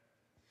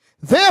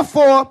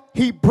 Therefore,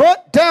 he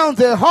brought down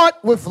their heart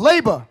with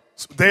labor.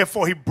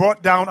 Therefore, he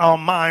brought down our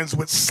minds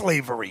with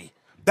slavery.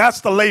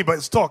 That's the labor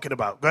it's talking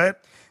about. Go ahead.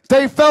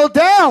 They fell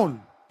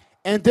down,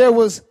 and there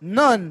was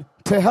none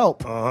to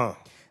help.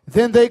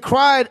 Then they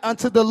cried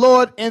unto the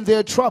Lord in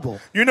their trouble.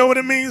 You know what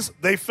it means?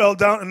 They fell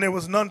down and there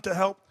was none to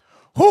help.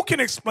 Who can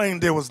explain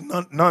there was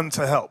none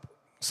to help?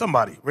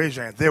 Somebody, raise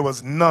your hand. There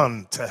was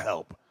none to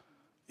help.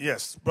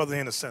 Yes, brother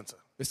in the center.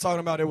 It's talking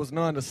about there was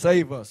none to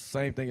save us.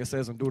 Same thing it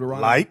says in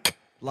Deuteronomy.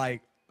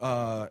 Like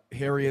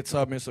Harriet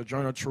Tubman,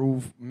 Sojourner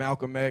Truth,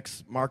 Malcolm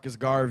X, Marcus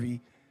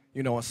Garvey,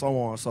 and so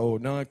on. So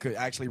none could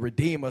actually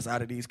redeem us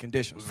out of these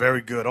conditions.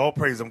 Very good. All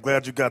praise. I'm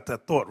glad you got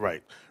that thought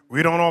right.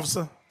 Read on,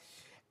 officer.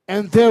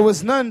 And there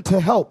was none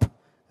to help.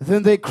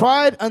 Then they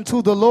cried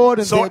unto the Lord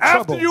in their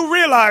trouble. So after you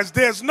realize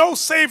there's no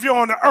Savior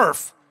on the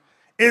earth,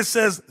 it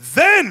says,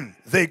 then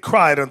they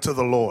cried unto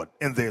the Lord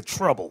in their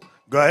trouble.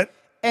 Go ahead.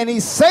 And he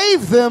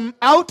saved them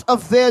out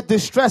of their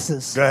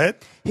distresses. Go ahead.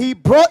 He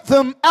brought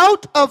them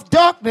out of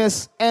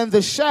darkness and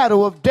the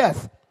shadow of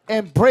death,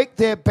 and brake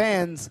their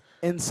bands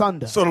in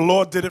sunder. So the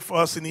Lord did it for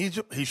us in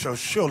Egypt. He shall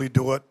surely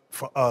do it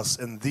for us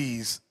in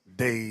these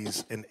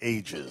days and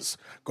ages.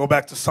 Go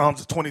back to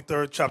Psalms, the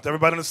 23rd chapter.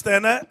 Everybody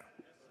understand that?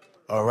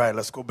 All right,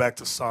 let's go back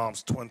to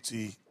Psalms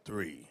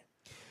 23.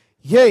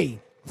 Yea,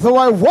 though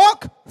I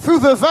walk through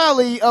the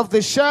valley of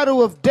the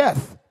shadow of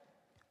death,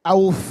 I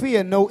will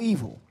fear no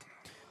evil.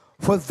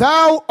 For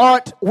thou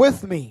art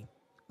with me.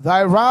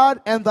 Thy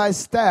rod and thy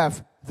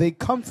staff, they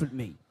comfort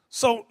me.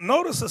 So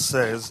notice it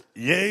says,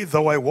 yea,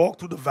 though I walk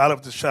through the valley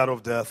of the shadow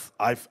of death,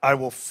 I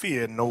will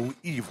fear no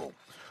evil.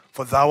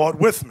 For thou art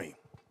with me.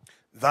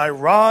 Thy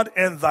rod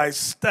and thy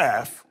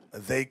staff,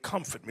 they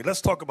comfort me. Let's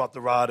talk about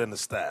the rod and the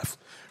staff.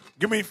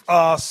 Give me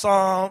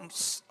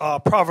Proverbs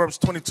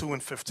 22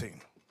 and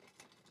 15.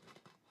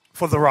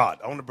 For the rod.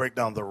 I want to break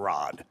down the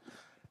rod.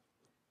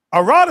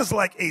 A rod is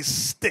like a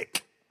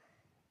stick.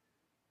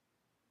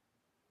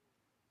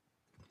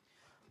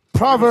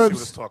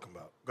 Proverbs talking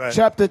about. Go ahead.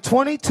 chapter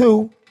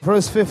 22,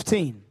 verse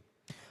 15.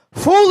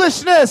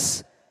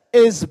 Foolishness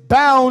is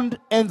bound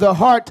in the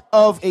heart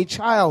of a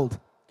child,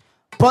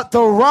 but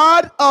the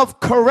rod of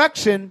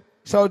correction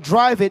shall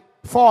drive it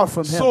far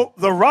from him. So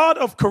the rod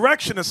of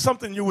correction is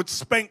something you would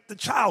spank the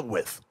child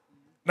with.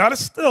 Now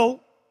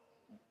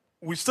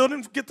we still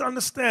didn't get the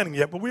understanding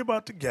yet, but we're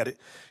about to get it.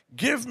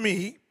 Give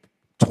me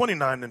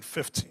 29 and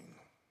 15.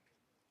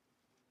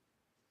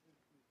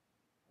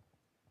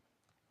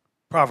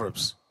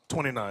 Proverbs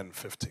 29 and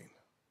 15.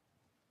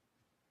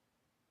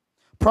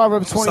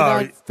 Proverbs 29,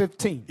 Sorry.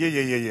 15.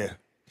 Yeah.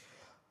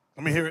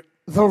 Let me hear it.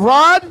 The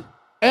rod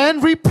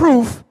and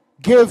reproof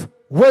give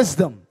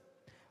wisdom,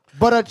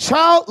 but a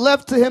child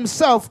left to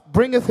himself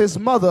bringeth his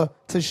mother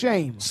to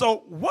shame.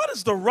 So what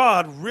is the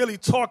rod really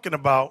talking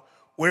about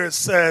where it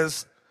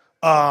says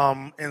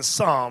in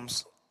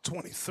Psalms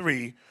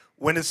 23,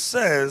 when it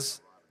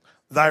says,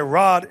 thy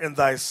rod and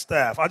thy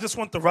staff? I just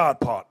want the rod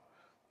part.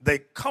 They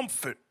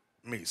comfort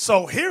me.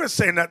 So here it's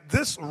saying that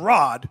this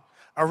rod,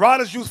 a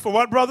rod is used for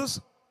what, brothers?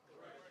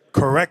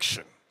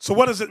 Correction. So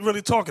what is it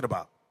really talking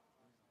about?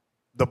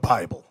 The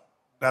Bible.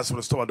 That's what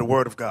it's talking about, the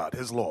word of God,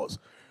 his laws.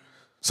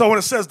 So when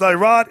it says thy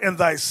rod and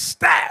thy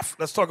staff,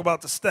 let's talk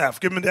about the staff.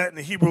 Give me that in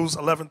the Hebrews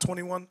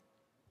 11:21.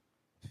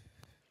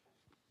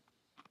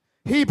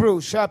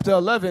 Hebrews chapter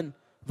 11,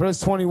 verse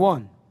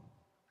 21.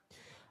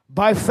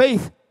 By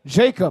faith,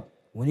 Jacob,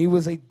 when he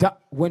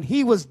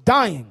was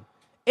dying,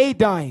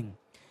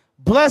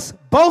 blessed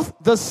both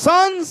the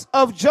sons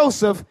of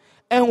Joseph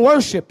and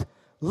worshiped,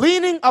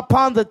 leaning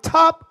upon the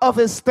top of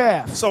his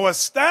staff. So a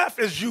staff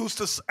is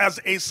used as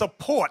a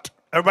support.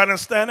 Everybody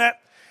understand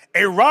that?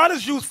 A rod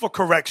is used for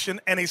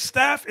correction, and a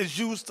staff is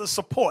used to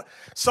support.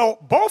 So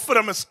both of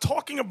them is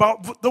talking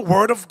about the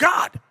word of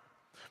God.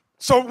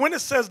 So when it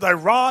says thy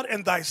rod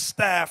and thy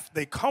staff,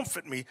 they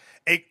comfort me,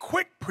 a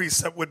quick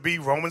precept would be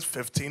Romans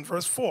 15,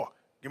 verse 4.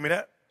 Give me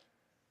that.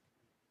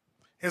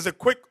 Here's a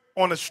quick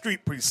on the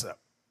street precept.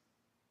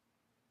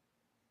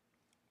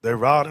 Thy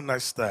rod and thy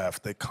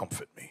staff, they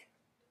comfort me.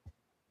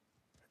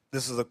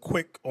 This is a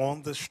quick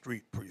on the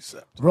street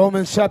precept.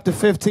 Romans chapter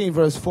 15,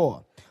 verse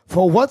 4.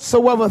 For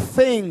whatsoever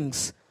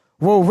things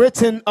were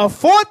written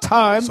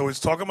aforetime. So he's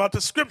talking about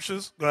the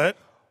scriptures. Go ahead.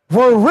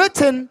 Were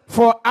written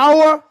for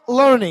our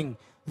learning,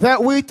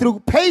 that we through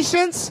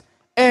patience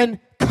and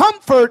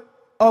comfort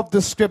of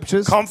the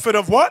scriptures. Comfort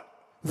of what?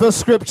 The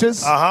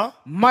scriptures.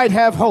 Might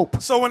have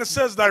hope. So when it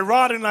says thy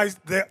rod and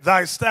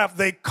thy staff,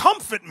 they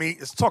comfort me,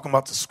 it's talking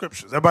about the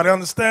scriptures. Everybody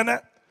understand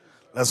that?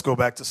 Let's go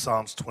back to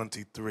Psalms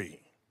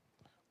 23,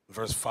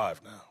 verse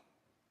 5 now.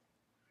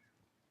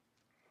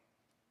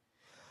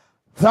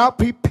 Thou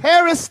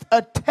preparest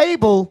a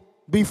table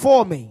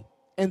before me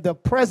in the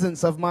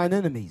presence of mine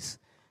enemies.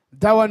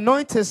 Thou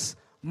anointest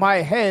my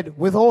head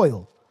with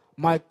oil.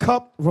 My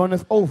cup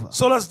runneth over.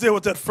 So let's deal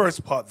with that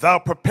first part. Thou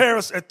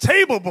preparest a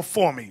table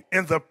before me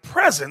in the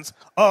presence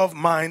of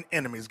mine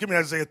enemies. Give me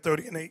Isaiah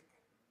 30 and 8.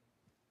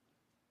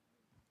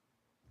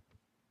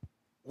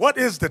 What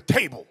is the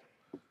table?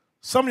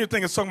 Some of you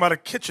think it's talking about a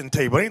kitchen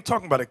table. It ain't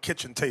talking about a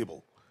kitchen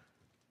table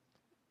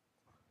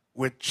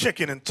with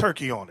chicken and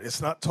turkey on it.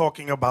 It's not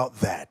talking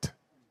about that.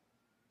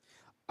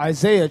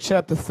 Isaiah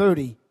chapter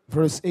 30,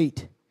 verse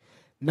 8.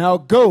 Now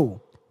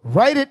go,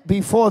 write it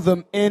before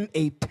them in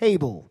a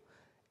table,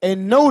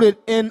 and note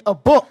it in a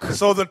book.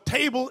 So the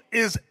table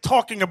is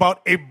talking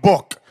about a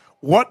book.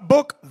 What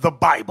book? The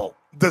Bible,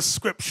 the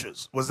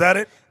scriptures. Was that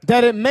it?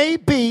 That it may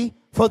be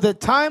for the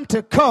time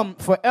to come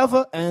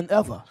forever and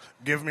ever.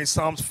 Give me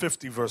Psalms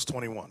 50, verse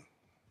 21.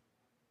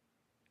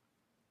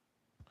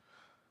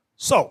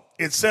 So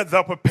it said,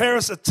 thou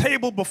preparest a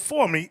table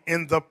before me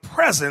in the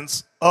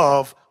presence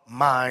of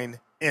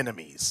mine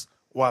enemies.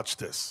 Watch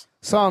this.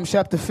 Psalm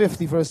chapter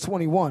 50, verse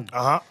 21.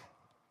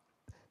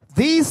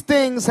 These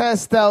things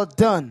hast thou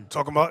done.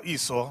 Talking about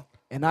Esau.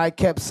 And I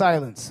kept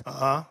silence.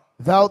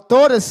 Thou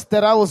thoughtest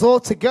that I was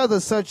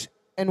altogether such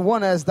an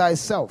one as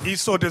thyself.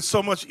 Esau did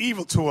so much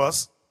evil to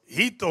us,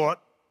 he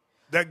thought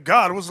that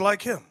God was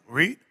like him.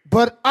 Read.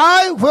 But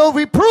I will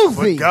reprove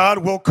thee. But God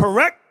will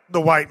correct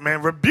the white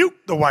man,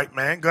 rebuke the white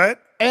man. Go ahead.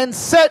 And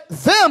set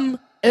them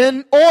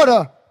in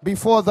order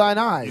before thine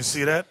eyes. You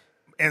see that?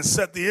 And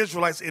set the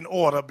Israelites in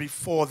order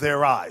before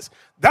their eyes.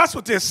 That's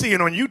what they're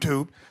seeing on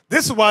YouTube.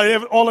 This is why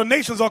all the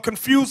nations are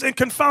confused and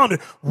confounded.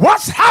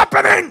 What's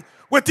happening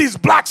with these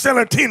blacks and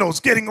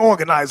Latinos getting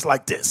organized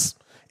like this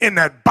in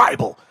that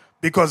Bible?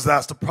 Because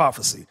that's the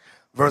prophecy.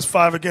 Verse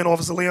 5 again,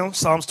 Officer Leon,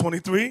 Psalms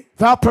 23.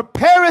 Thou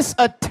preparest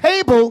a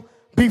table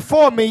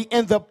before me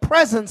in the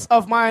presence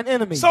of mine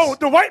enemies. So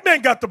the white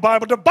man got the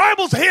Bible. The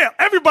Bible's here.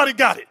 Everybody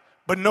got it.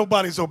 But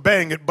nobody's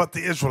obeying it but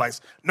the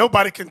Israelites.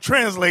 Nobody can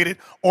translate it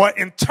or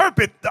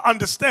interpret the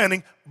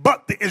understanding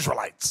but the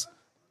Israelites.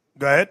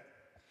 Go ahead.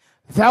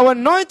 Thou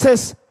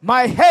anointest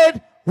my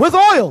head with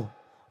oil.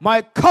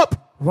 My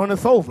cup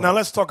runneth over. Now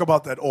let's talk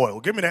about that oil.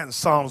 Give me that in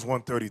Psalms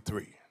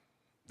 133.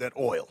 That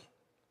oil.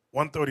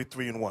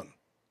 133 and 1.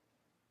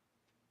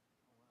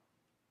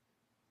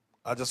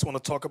 I just want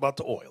to talk about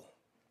the oil.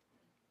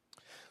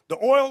 The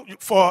oil,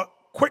 for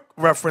quick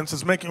reference,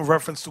 is making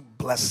reference to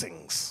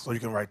blessings. So you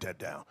can write that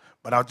down.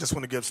 But I just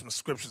want to give some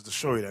scriptures to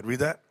show you that. Read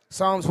that.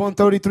 Psalms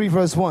 133,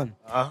 verse 1.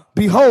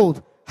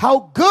 Behold,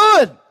 how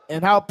good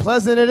and how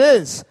pleasant it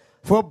is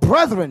for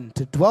brethren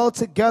to dwell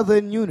together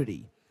in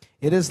unity.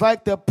 It is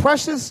like the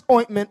precious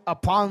ointment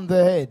upon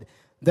the head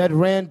that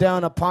ran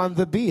down upon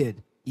the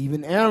beard,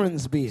 even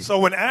Aaron's beard. So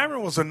when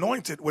Aaron was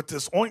anointed with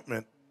this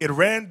ointment, it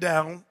ran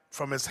down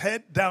from his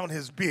head down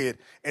his beard.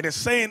 And it's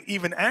saying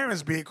even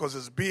Aaron's beard because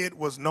his beard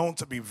was known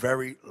to be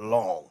very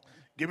long.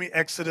 Give me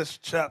Exodus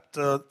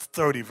chapter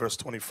 30, verse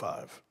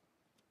 25.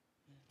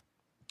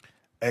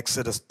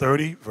 Exodus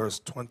 30, verse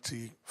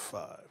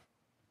 25.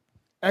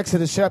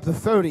 Exodus chapter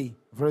 30,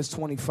 verse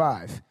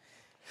 25.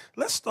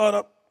 Let's start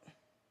up.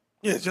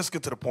 Yeah, just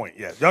get to the point.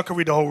 Yeah, y'all can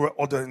read the whole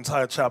or the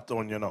entire chapter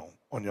on your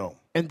own.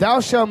 And thou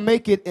shalt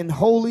make it in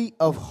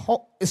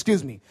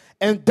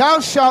And thou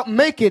shalt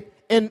make it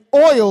in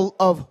oil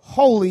of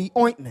holy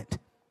ointment,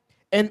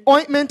 an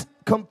ointment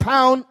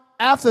compound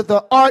after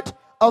the art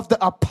of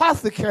the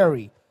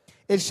apothecary.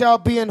 It shall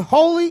be an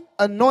holy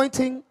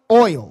anointing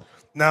oil.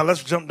 Now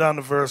let's jump down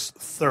to verse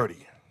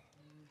 30.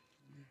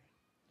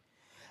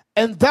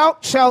 And thou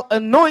shalt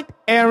anoint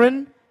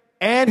Aaron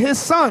and his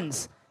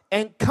sons,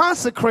 and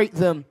consecrate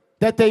them,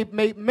 that they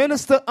may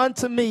minister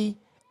unto me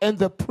in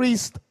the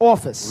priest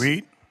office.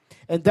 Read.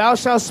 And thou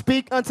shalt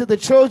speak unto the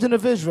children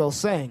of Israel,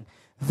 saying,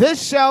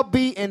 This shall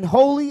be in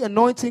holy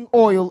anointing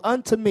oil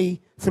unto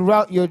me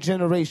throughout your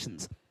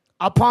generations.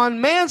 Upon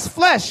man's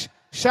flesh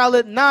shall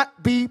it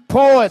not be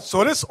poured.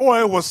 So this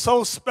oil was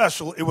so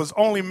special, it was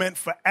only meant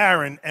for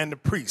Aaron and the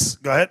priests.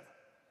 Go ahead.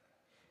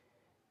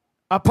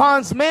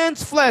 Upon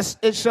man's flesh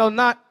it shall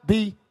not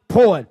be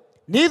poured.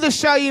 Neither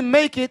shall ye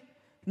make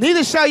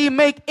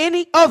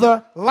any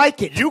other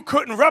like it. You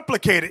couldn't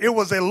replicate it. It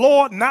was a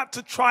law not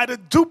to try to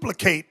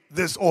duplicate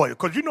this oil,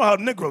 because you know how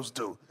Negroes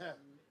do.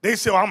 They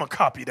say, I'm going to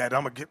copy that.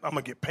 I'm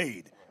gonna get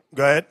paid.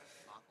 Go ahead.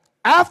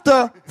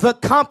 After the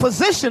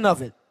composition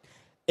of it,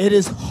 it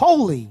is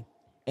holy,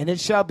 and it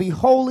shall be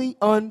holy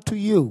unto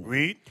you.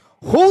 Read.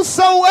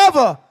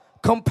 Whosoever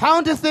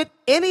compoundeth it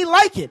any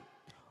like it,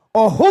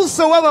 or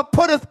whosoever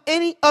putteth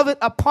any of it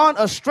upon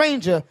a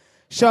stranger,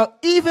 shall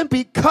even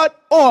be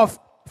cut off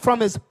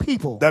from his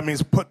people. That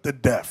means put to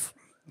death.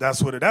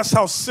 That's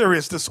how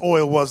serious this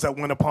oil was that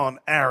went upon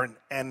Aaron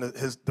and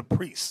the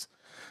priests.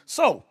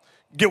 So,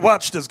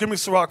 watch this. Give me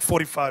Sirach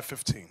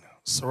 45:15.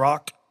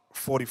 Sirach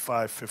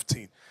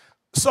 45:15.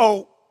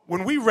 So,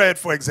 when we read,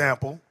 for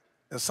example,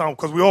 in Psalm,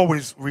 because we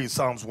always read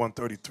Psalms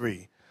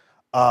 133,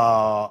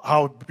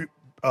 how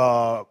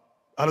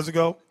does it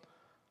go?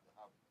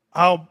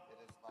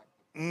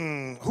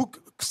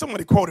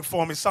 Somebody quoted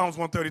for me Psalms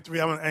 133.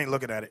 I ain't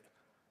looking at it.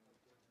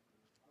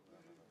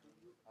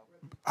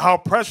 How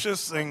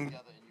precious and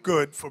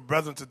good for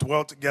brethren to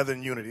dwell together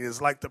in unity.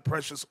 It's like the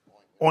precious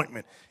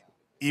ointment,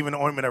 even the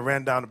ointment that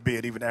ran down the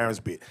beard, even Aaron's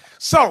beard.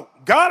 So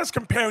God is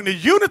comparing the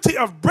unity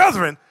of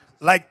brethren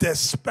like this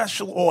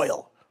special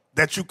oil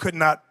that you could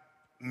not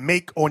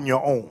make on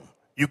your own.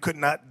 You could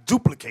not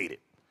duplicate it.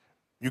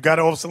 You got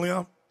it, Officer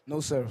Leon? No,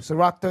 sir.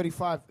 Sirach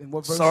 35 in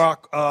what verse?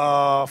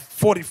 Sirach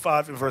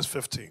 45 in verse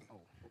 15.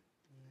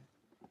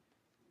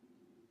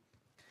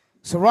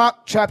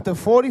 Sirach chapter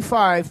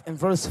 45 and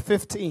verse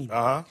 15.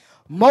 Uh-huh.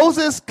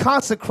 Moses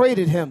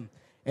consecrated him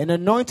and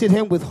anointed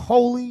him with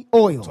holy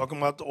oil. Talking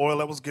about the oil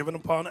that was given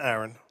upon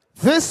Aaron.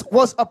 This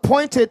was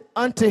appointed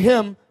unto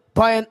him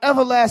by an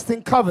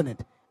everlasting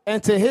covenant,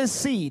 and to his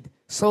seed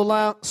so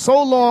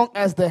long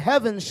as the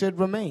heavens should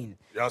remain.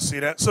 Y'all see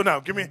that? So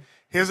now,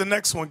 here's the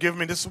next one.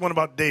 This is one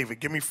about David.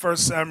 Give me 1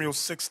 Samuel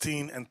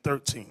 16 and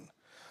 13.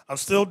 I'm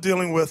still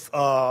dealing with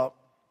the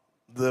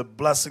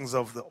blessings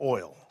of the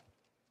oil.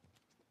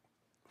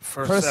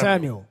 1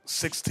 Samuel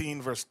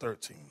 16, verse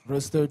 13.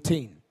 Verse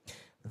 13.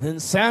 Then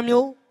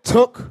Samuel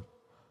took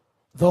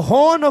the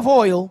horn of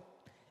oil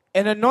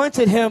and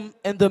anointed him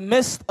in the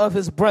midst of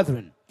his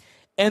brethren.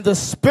 And the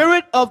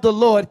Spirit of the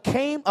Lord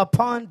came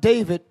upon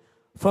David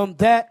from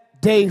that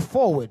day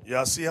forward.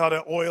 Y'all see how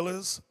that oil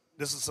is?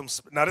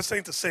 Now, this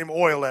ain't the same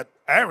oil that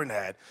Aaron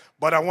had,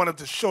 but I wanted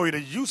to show you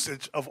the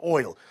usage of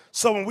oil.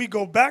 So when we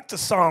go back to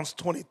Psalms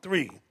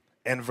 23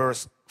 and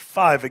verse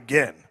 5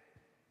 again.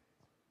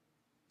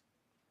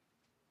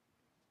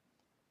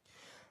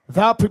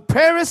 Thou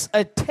preparest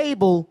a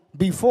table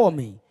before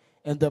me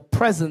in the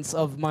presence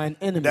of mine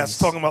enemies. That's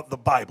talking about the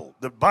Bible.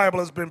 The Bible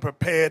has been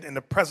prepared in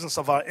the presence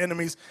of our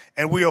enemies,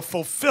 and we are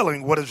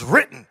fulfilling what is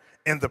written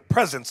in the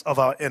presence of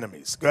our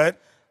enemies. Go ahead.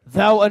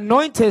 Thou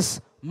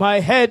anointest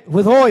my head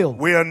with oil.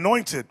 We are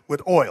anointed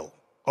with oil,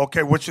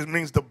 okay, which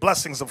means the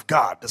blessings of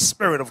God, the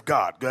Spirit of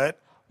God. Go ahead.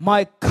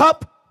 My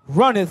cup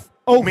runneth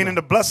over. Meaning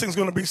the blessing is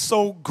going to be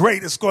so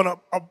great, it's going to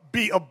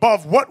be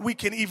above what we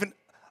can even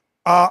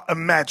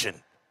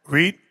imagine.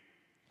 Read.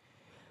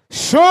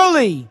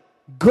 Surely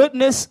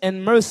goodness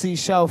and mercy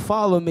shall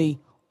follow me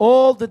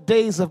all the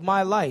days of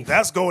my life.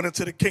 That's going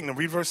into the kingdom.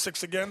 Read verse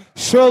 6 again.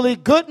 Surely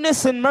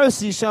goodness and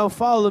mercy shall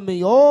follow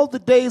me all the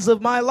days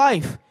of my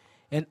life,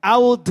 and I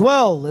will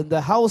dwell in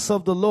the house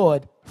of the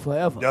Lord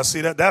forever. Y'all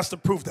see that? That's the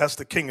proof. That's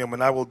the kingdom.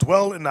 And I will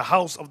dwell in the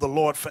house of the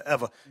Lord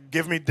forever.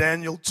 Give me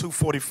Daniel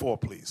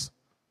 2:44, please.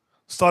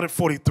 Start at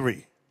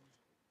 43.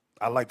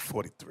 I like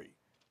 43.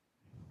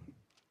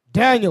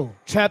 Daniel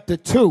chapter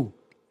 2,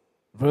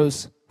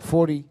 verse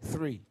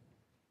 43.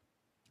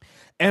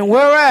 And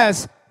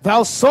whereas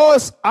thou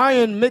sawest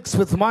iron mixed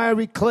with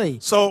miry clay.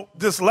 So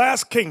this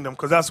last kingdom,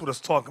 because that's what it's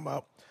talking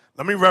about.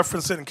 Let me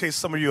reference it in case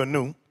some of you are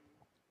new.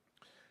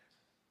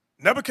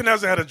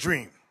 Nebuchadnezzar had a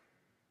dream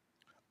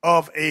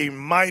of a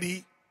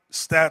mighty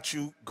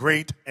statue,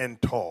 great and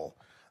tall.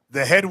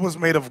 The head was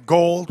made of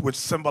gold, which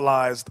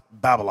symbolized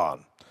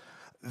Babylon.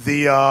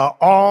 The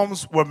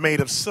arms were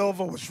made of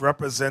silver, which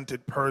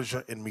represented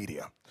Persia and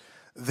Media.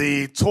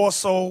 The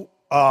torso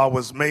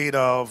was made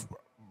of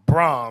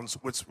bronze,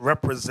 which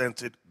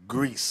represented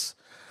Greece.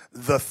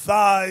 The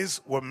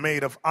thighs were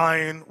made of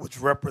iron, which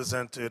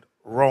represented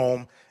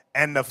Rome.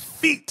 And the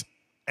feet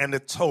and the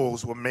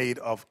toes were made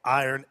of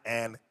iron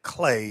and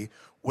clay,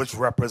 which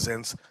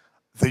represents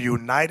the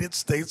United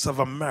States of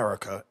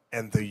America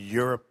and the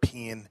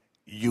European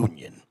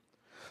Union.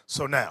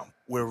 So now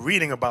we're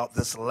reading about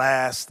this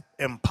last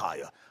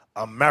empire,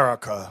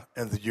 America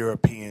and the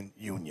European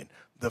Union.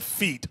 The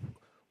feet,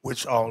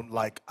 which are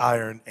like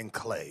iron and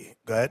clay.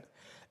 Go ahead.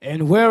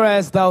 And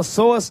whereas thou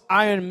sowest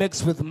iron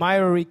mixed with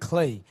miry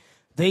clay,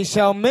 they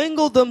shall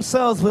mingle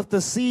themselves with the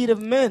seed of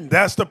men.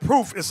 That's the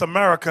proof it's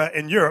America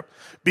and Europe,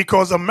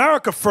 because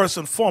America, first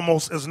and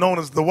foremost, is known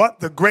as the what?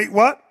 The great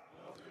what?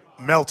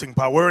 Melting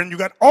pot. Wherein you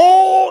got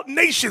all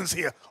nations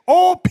here,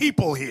 all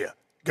people here.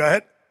 Go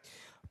ahead.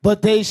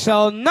 But they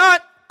shall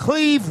not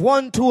cleave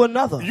one to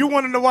another. You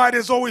want to know why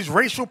there's always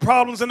racial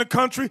problems in the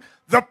country?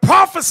 The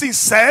prophecy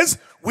says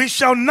we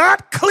shall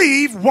not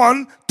cleave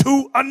one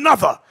to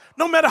another.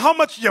 No matter how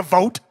much you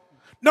vote,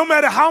 no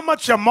matter how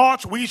much you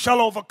march, we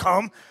shall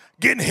overcome.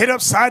 Getting hit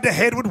upside the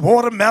head with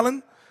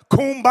watermelon,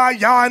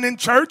 kumbaya in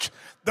church.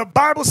 The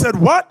Bible said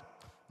what?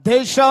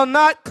 They shall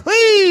not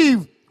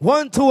cleave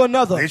one to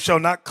another. They shall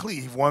not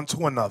cleave one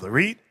to another.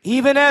 Read.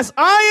 Even as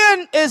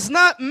iron is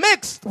not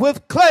mixed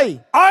with clay.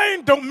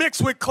 Iron don't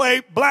mix with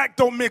clay. Black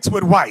don't mix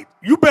with white.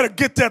 You better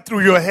get that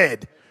through your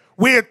head.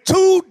 We're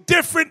two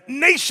different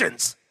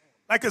nations,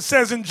 like it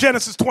says in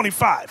Genesis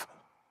 25.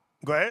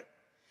 Go ahead.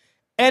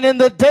 And in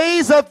the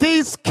days of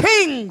these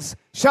kings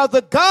shall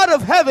the God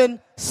of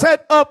heaven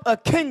set up a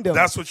kingdom.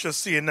 That's what you're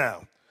seeing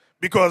now.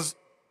 Because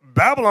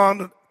Babylon,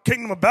 the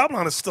kingdom of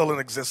Babylon is still in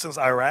existence,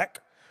 Iraq.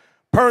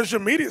 Persia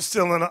Media is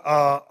still in,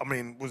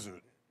 was it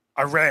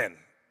Iran?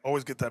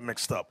 Always get that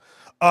mixed up.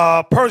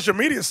 Persia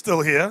Media is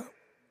still here.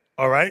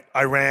 All right,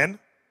 Iran.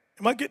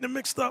 Am I getting it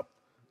mixed up?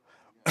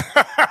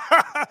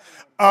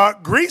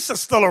 Greece is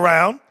still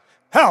around.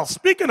 Hell,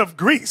 speaking of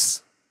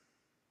Greece,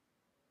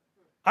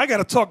 I got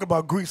to talk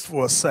about Greece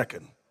for a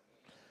second.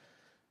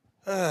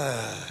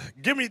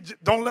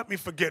 Don't let me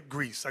forget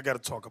Greece. I got to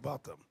talk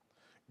about them.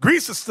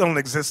 Greece is still in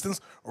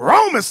existence.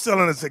 Rome is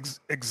still in its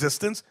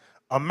existence.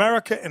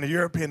 America and the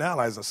European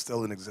allies are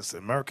still in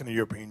existence. America and the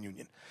European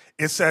Union.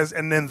 It says,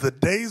 and in the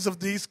days of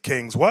these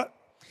kings, what?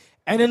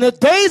 And in the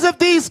days of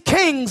these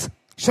kings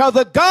shall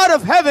the God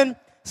of heaven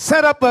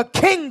set up a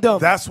kingdom.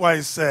 That's why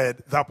he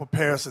said, thou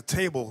preparest a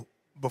table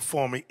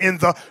before me in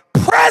the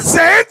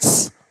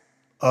presence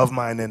of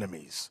mine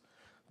enemies.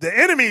 The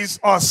enemies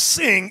are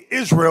seeing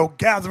Israel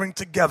gathering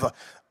together.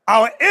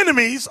 Our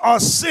enemies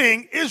are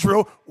seeing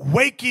Israel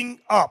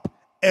waking up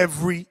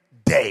every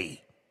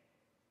day.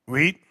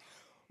 Read.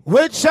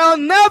 Which shall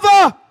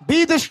never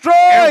be destroyed.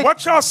 And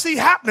what y'all see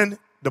happening,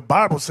 the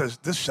Bible says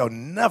this shall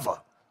never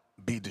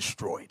be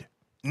destroyed.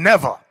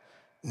 Never.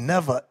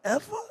 Never,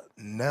 ever,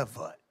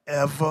 never,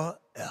 ever,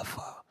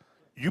 ever.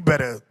 You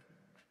better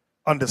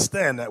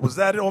understand that. Was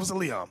that it, Officer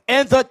Leon?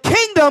 And the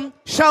kingdom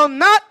shall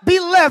not be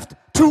left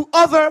to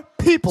other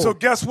people. So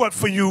guess what?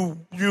 For you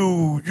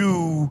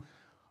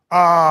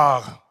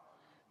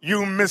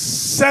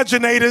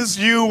miscegenators,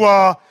 you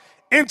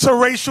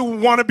interracial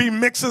wannabe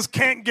mixers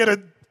can't get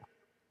a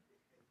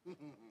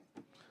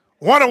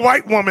want a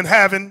white woman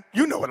having,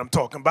 you know what I'm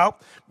talking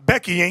about.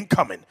 Becky ain't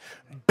coming.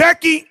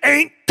 Becky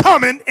ain't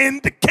coming in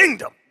the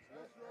kingdom.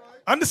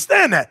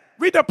 Understand that.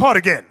 Read that part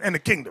again. In the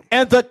kingdom.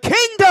 And the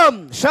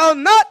kingdom shall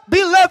not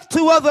be left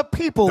to other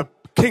people. The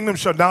kingdom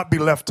shall not be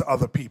left to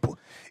other people.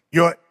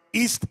 Your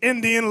East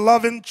Indian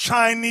loving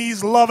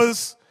Chinese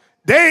lovers,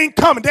 they ain't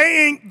coming.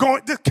 They ain't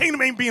going. The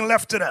kingdom ain't being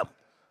left to them.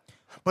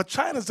 But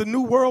China's the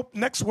new world,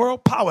 next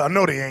world power. I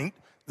know they ain't.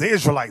 The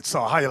Israelites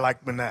are. How you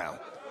like me now?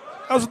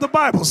 That's what the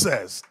Bible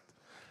says.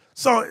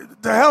 So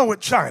the hell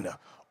with China.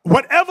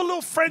 Whatever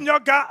little friend y'all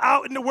got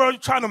out in the world,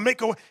 you're trying to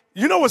make a.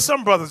 You know what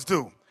some brothers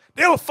do?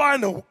 They'll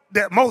find the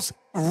most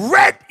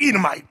red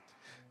Edomite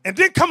and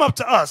then come up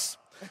to us.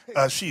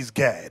 She's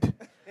Gad.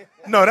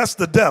 No, that's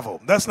the devil.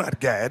 That's not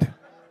Gad.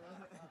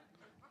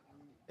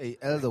 Hey,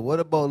 Elder, what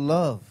about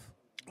love?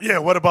 Yeah,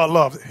 what about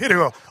love? Here they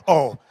go.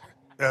 Oh,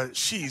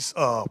 she's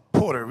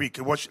Puerto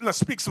Rican. Well, let's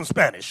speak some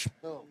Spanish.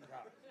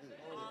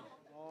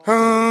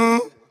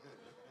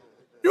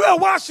 You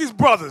gotta watch these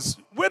brothers.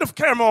 Wear the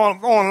camera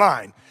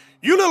online.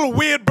 You little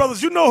weird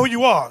brothers, you know who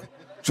you are.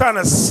 Trying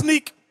to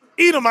sneak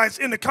Edomites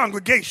in the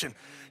congregation.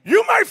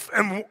 You might,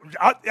 and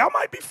I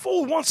might be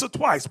fooled once or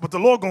twice, but the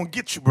Lord gonna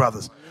get you,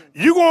 brothers.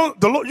 You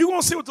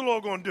gonna see what the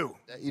Lord gonna do.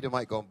 That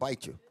Edomite gonna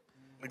bite you.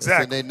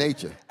 Exactly. It's in their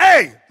nature.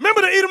 Hey,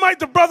 remember the Edomite?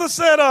 The brother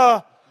said,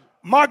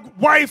 "My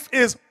wife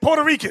is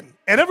Puerto Rican,"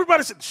 and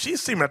everybody said she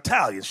seemed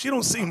Italian. She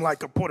don't seem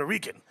like a Puerto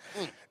Rican.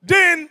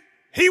 Then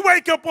he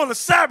wake up on the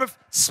Sabbath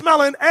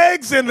smelling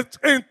eggs and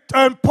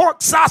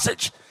pork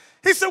sausage.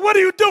 He said, "What are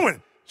you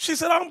doing?" She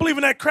said, "I don't believe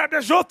in that crap.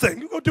 That's your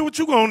thing. You go do what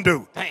you gonna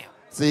do." Damn.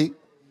 See,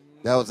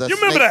 that was You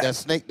remember that? that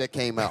snake that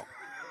came out.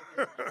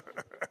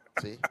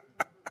 See,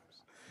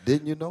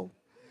 didn't you know?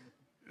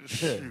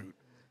 Shoot.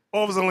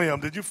 Officer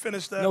Liam, did you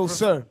finish that? No,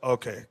 sir.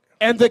 Okay.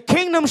 And the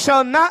kingdom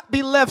shall not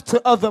be left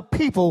to other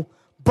people,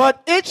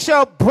 but it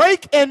shall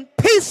break in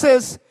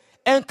pieces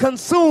and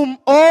consume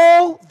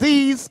all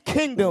these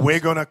kingdoms. We're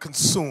going to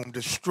consume,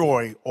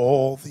 destroy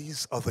all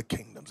these other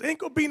kingdoms. It ain't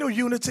going to be no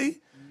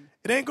unity.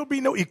 It ain't going to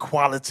be no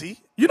equality.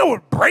 You know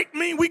what break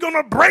mean? We're going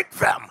to break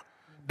them.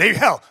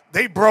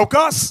 They broke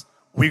us.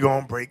 We're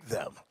going to break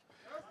them.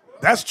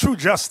 That's true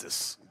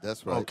justice.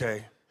 That's right.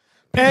 Okay.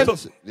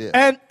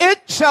 And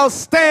it shall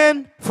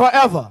stand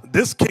forever.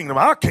 This kingdom,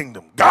 our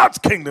kingdom, God's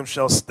kingdom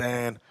shall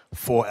stand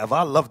forever.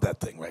 I love that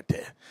thing right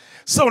there.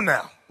 So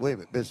now. Wait a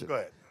minute, Bishop. Go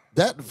ahead.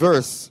 That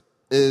verse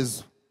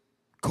is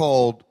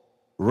called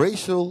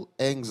racial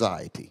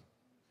anxiety.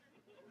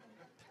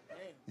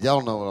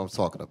 Y'all know what I'm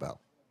talking about.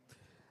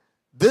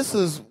 This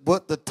is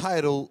what the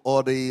title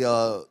or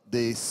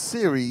the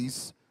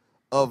series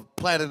of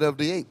Planet of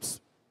the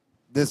Apes.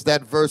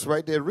 That verse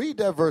right there. Read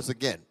that verse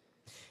again.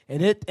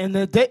 And in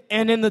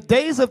the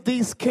days of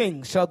these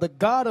kings shall the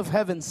God of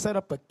heaven set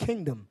up a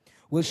kingdom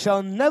which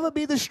shall never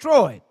be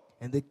destroyed,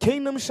 and the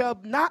kingdom shall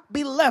not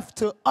be left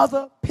to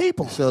other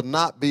people. Shall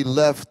not be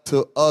left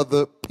to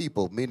other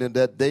people, meaning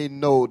that they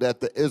know that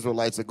the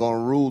Israelites are going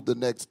to rule the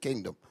next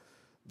kingdom.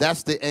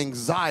 That's the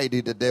anxiety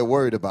that they're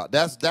worried about.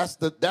 That's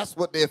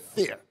what they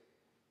fear.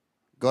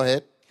 Go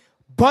ahead.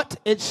 But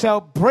it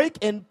shall break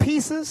in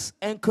pieces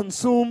and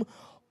consume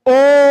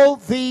all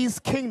these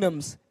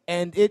kingdoms,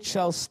 and it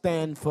shall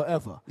stand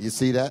forever. You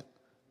see that?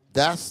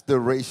 That's the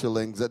racial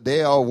anxiety.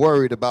 They are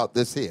worried about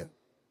this here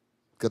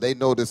because they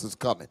know this is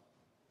coming.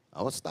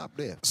 I will stop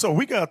there. So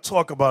we got to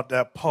talk about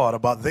that part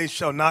about they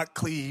shall not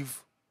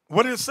cleave.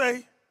 What did it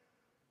say?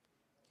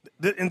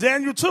 In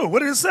Daniel 2, what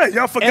did it say?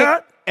 Y'all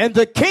forgot? And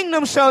the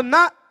kingdom shall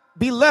not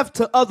be left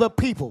to other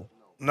people.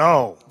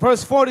 No.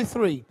 Verse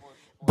 43.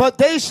 But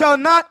they shall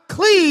not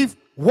cleave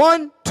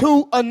one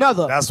to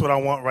another. That's what I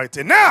want right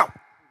there. Now,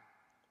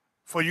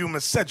 for you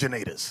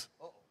miscegenators,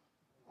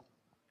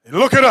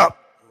 look it up.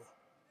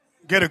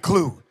 Get a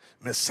clue.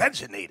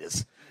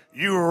 Miscegenators.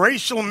 You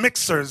racial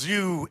mixers.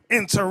 You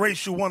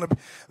interracial wannabe.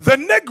 The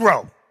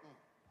Negro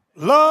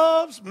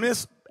loves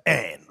Miss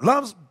Ann.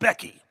 Loves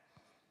Becky.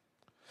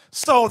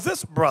 So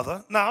this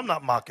brother, now I'm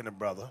not mocking the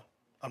brother.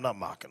 I'm not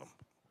mocking him.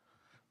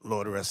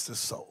 Lord rest his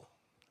soul.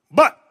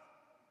 But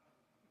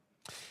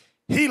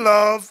he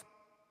loved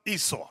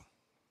Esau.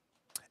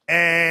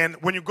 And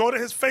when you go to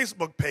his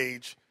Facebook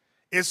page,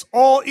 it's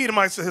all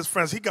Edomites and his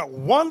friends. He got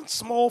one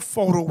small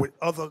photo with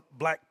other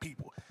black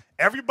people.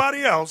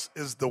 Everybody else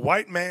is the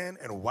white man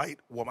and white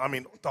woman. I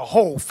mean, the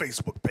whole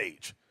Facebook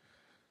page.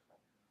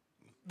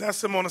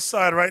 That's him on the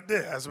side right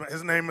there.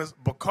 His name is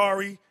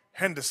Bakari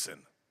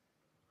Henderson.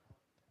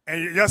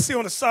 And y'all see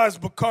on the sides,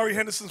 Bakari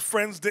Henderson's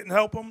friends didn't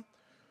help him.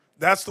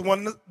 That's the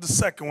one, the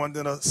second one.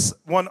 Then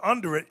one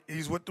under it,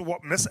 he's with the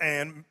Miss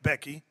Ann,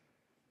 Becky.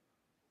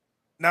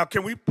 Now,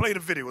 can we play the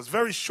video? It's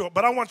very short,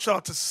 but I want y'all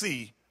to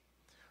see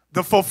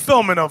the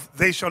fulfillment of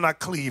they shall not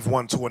cleave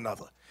one to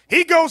another.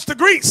 He goes to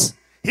Greece.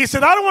 He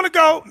said, I don't want to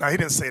go. No, he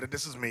didn't say that.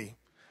 This is me.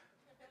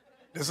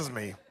 This is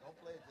me.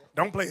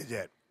 Don't play it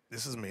yet.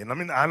 This is me. And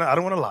I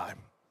don't want to lie.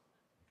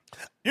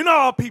 You know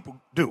how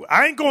people do.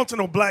 I ain't going to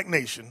no black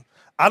nation.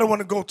 I don't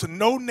want to go to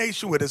no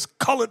nation where there's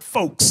colored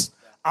folks.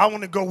 I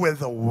want to go where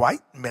the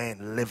white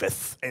man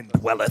liveth and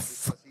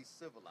dwelleth.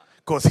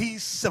 Because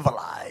he's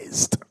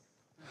civilized.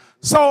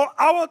 So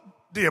our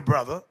dear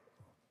brother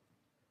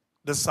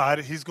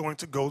decided he's going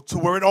to go to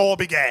where it all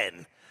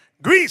began.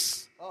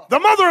 Greece, the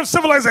mother of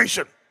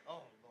civilization.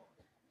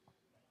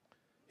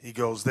 He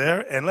goes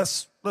there, and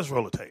let's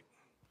roll the tape.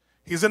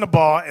 He's in a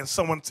bar, and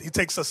he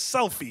takes a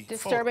selfie.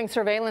 Disturbing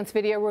surveillance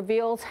video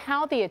reveals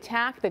how the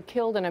attack that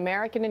killed an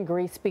American in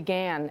Greece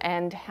began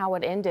and how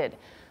it ended.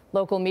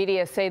 Local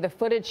media say the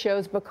footage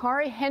shows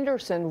Bakari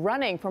Henderson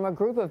running from a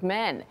group of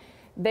men.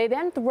 They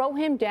then throw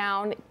him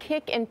down,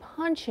 kick and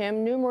punch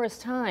him numerous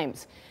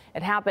times.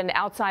 It happened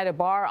outside a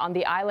bar on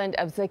the island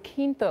of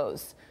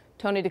Zakynthos.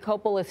 Tony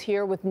DeCopel is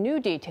here with new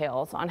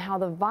details on how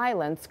the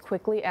violence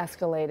quickly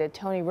escalated.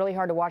 Tony, really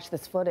hard to watch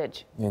this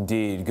footage.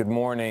 Indeed. Good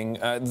morning.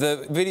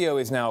 The video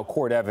is now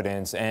court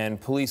evidence,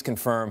 and police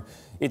confirm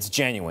it's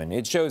genuine.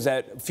 It shows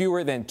that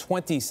fewer than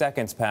 20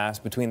 seconds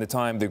passed between the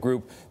time the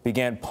group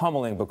began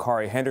pummeling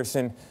Bakari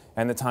Henderson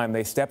and the time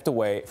they stepped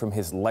away from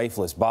his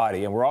lifeless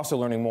body. And we're also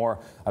learning more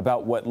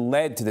about what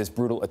led to this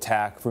brutal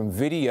attack from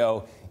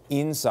video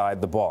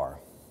inside the bar.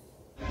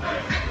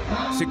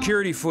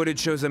 Security footage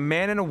shows a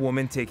man and a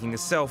woman taking a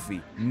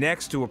selfie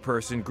next to a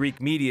person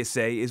Greek media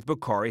say is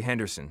Bakari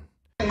Henderson.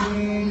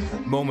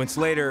 Moments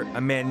later,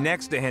 a man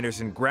next to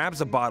Henderson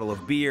grabs a bottle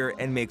of beer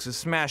and makes a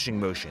smashing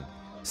motion,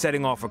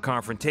 setting off a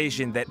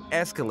confrontation that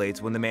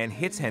escalates when the man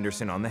hits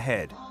Henderson on the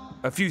head.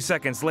 A few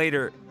seconds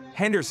later,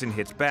 Henderson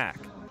hits back.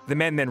 The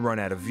men then run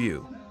out of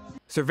view.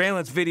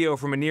 Surveillance video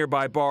from a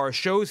nearby bar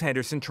shows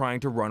Henderson trying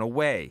to run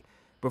away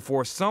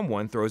before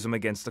someone throws him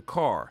against a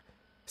car.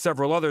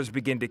 Several others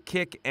begin to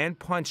kick and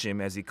punch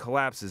him as he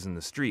collapses in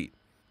the street.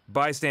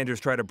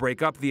 Bystanders try to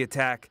break up the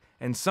attack,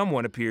 and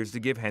someone appears to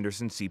give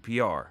Henderson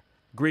CPR.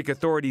 Greek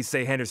authorities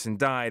say Henderson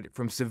died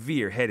from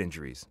severe head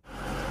injuries.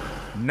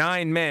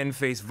 9 men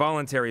face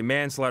voluntary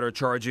manslaughter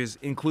charges,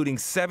 including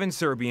 7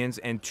 Serbians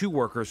and 2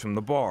 workers from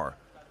the bar.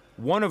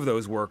 One of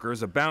those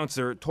workers, a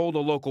bouncer, told a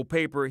local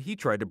paper he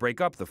tried to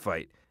break up the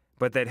fight,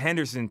 but that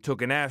Henderson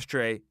took an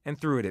ashtray and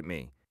threw it at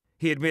me.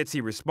 He admits he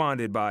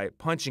responded by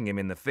punching him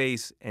in the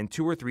face and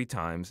 2 or 3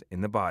 times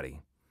in the body.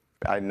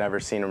 I'd never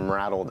seen him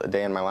rattled a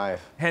day in my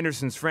life.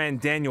 Henderson's friend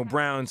Daniel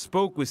Brown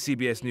spoke with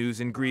CBS News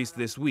in Greece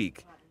this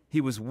week. He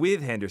was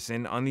with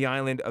Henderson on the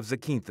island of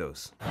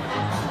Zakynthos.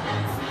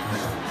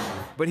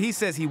 But he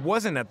says he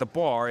wasn't at the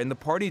bar in the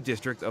party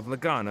district of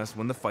Leganas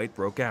when the fight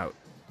broke out.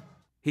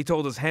 He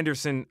told us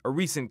Henderson, a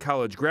recent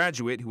college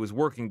graduate who was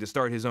working to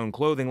start his own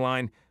clothing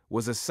line,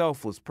 was a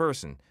selfless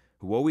person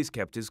who always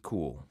kept his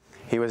cool.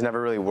 He was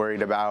never really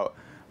worried about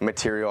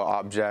material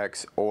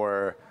objects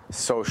or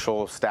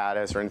social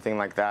status or anything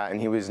like that, and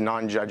he was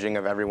non-judging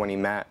of everyone he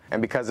met.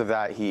 And because of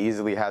that, he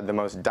easily had the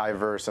most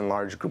diverse and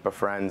large group of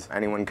friends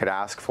anyone could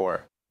ask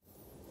for.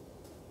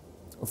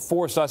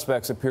 4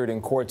 suspects appeared in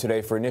court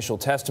today for initial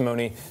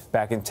testimony.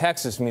 Back in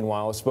Texas,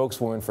 meanwhile, a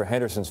spokeswoman for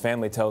Henderson's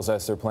family tells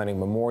us they're planning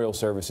memorial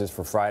services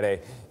for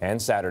Friday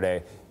and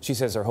Saturday. She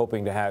says they're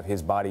hoping to have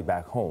his body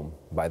back home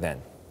by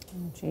then.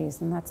 Oh, geez,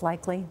 and that's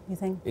likely, you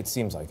think? It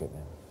seems like it,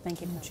 man.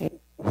 Thank you, Chief.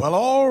 Well,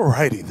 all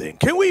righty then.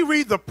 Can we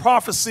read the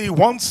prophecy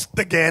once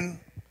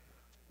again?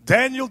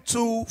 Daniel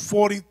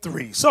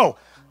 2:43. So,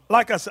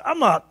 like I said, I'm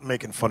not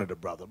making fun of the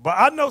brother, but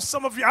I know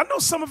some of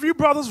you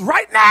brothers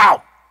right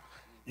now,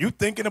 you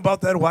thinking about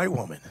that white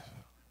woman.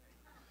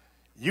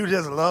 You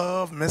just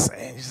love Miss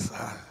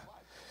Angela.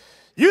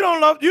 You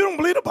don't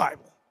believe the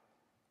Bible.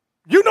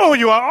 You know who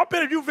you are. I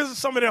bet if you visit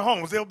some of their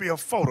homes, there'll be a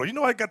photo. You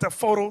know I got that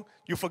photo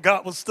you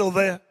forgot was still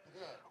there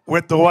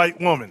with the white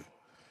woman.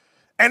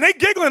 And they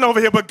giggling over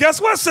here, but guess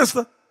what,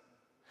 sister?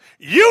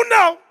 You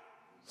know,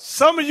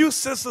 some of you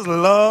sisters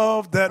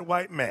love that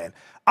white man.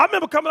 I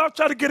remember coming out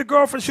trying to get a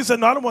girlfriend. She said,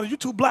 no, I don't want you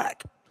too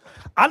black.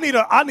 I need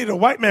a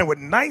white man with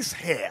nice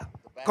hair.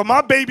 Because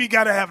my baby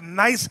got to have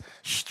nice,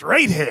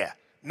 straight hair,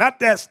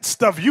 not that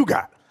stuff you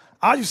got.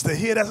 I used to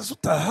hear that. I said,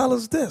 what the hell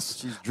is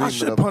this? I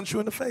should punch you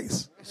in the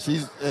face.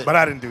 But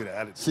I didn't do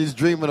that. She's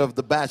dreaming of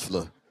The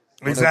Bachelor.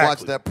 When Exactly. they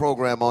watch that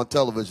program on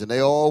television,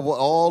 they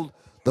all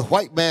the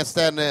white man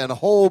standing there and a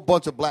whole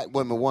bunch of black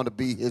women want to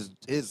be his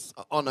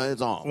under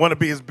his arm. Want to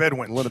be his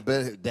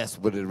bedwench. That's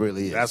what it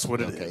really is. That's what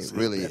it okay, is. It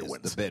really is,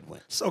 Bedwench. the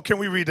bedwench. So can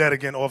we read that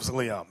again, Officer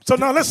Leon? So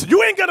now listen,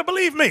 you ain't got to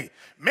believe me.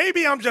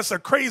 Maybe I'm just a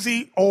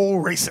crazy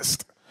old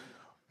racist.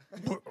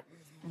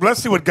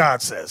 Let's see what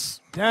God says.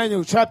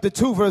 Daniel chapter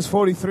 2, verse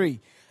 43.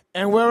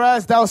 And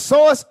whereas thou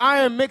sawest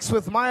iron mixed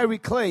with miry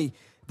clay,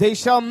 they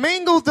shall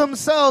mingle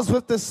themselves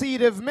with the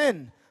seed of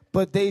men,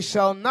 but they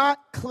shall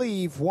not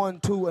cleave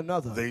one to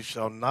another. They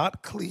shall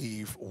not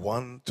cleave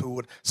one to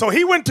another. So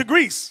he went to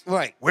Greece,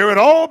 right, where it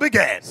all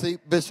began. See,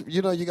 Bishop,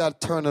 you know you got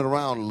to turn it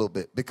around a little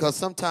bit because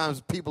sometimes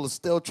people are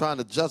still trying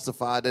to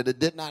justify that it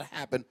did not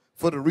happen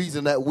for the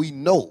reason that we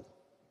know.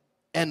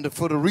 And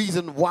for the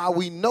reason why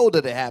we know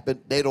that it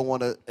happened, they don't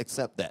want to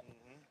accept that.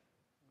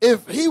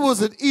 If he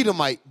was an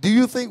Edomite, do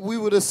you think we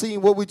would have seen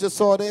what we just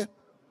saw there?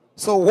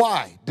 So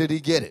why did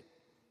he get it?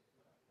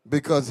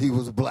 Because he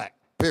was black,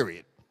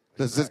 period.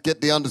 Let's just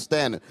get the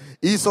understanding.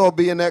 Esau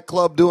be in that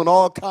club doing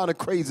all kind of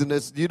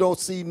craziness. You don't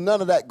see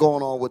none of that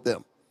going on with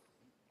them.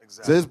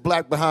 Exactly. So his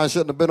black behind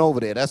shouldn't have been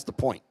over there. That's the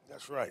point.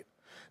 That's right.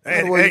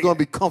 Anyway, you're going to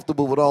be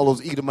comfortable with all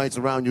those Edomites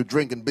around you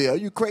drinking beer. Are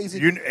you crazy?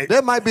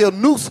 There might be a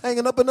noose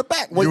hanging up in the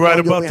back. You're right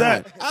about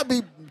that. I'd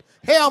be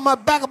hair on my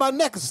back of my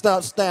neck and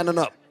start standing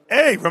up.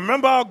 Hey,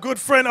 remember our good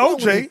friend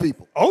OJ?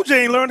 OJ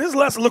ain't learned his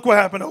lesson. Look what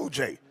happened to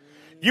OJ.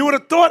 You would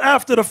have thought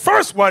after the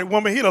first white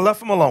woman, he'd have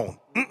left him alone.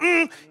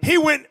 He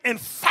went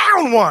and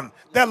found one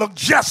that looked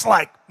just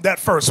like that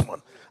first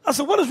one. I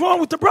said, what is wrong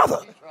with the brother?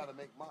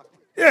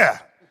 Yeah.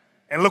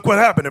 And look what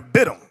happened. It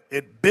bit him.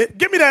 It bit.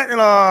 Give me that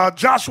in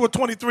Joshua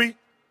 23.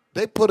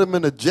 They put him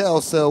in a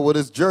jail cell with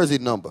his jersey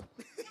number.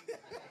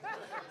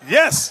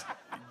 Yes.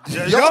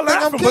 Y'all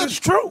laughing, but it's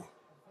true.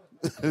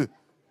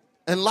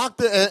 And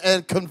locked it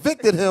and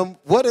convicted him.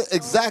 What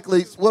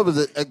was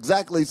it?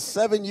 Exactly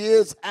 7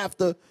 years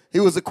after he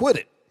was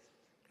acquitted.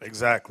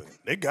 Exactly.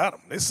 They got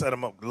him. They set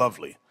him up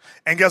lovely.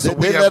 And guess what?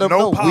 They We have let him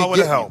no know. power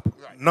to help.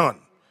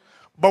 None.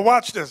 But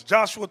watch this.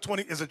 Joshua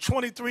 20. Is it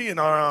 23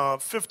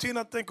 and 15,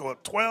 I think, or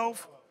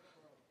 12?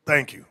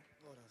 Thank you.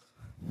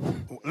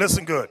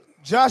 Listen good.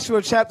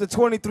 Joshua chapter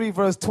 23,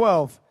 verse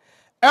 12.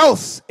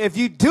 Else, if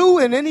you do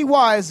in any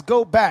wise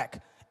go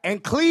back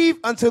and cleave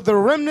unto the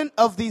remnant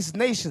of these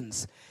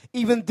nations,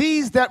 even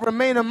these that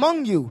remain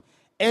among you,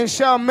 and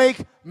shall make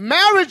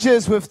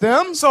marriages with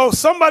them. So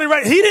somebody,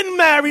 right, he didn't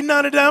marry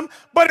none of them,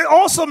 but it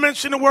also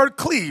mentioned the word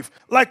cleave,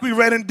 like we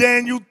read in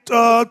Daniel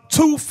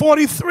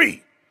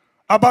 2:43,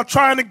 about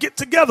trying to get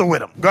together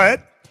with them. Go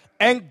ahead.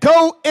 And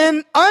go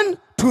in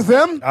unto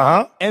them,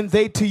 and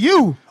they to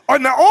you. Oh,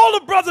 now all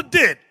the brother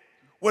did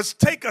was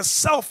take a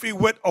selfie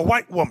with a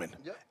white woman.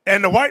 Yep.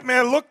 And the white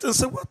man looked and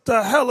said, what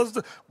the hell is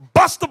this?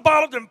 Bust the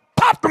bottle and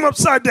popped him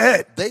upside the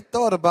head. They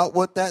thought about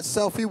what that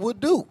selfie would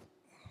do.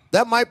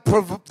 That might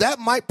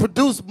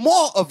produce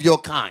more of your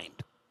kind.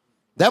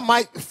 That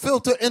might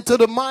filter into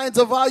the minds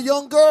of our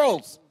young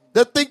girls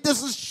that think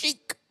this is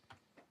chic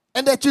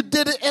and that you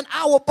did it in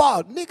our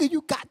bar. Nigga,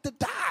 you got to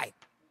die.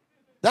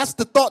 That's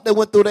the thought that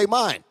went through their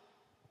mind.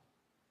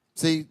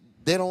 See,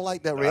 they don't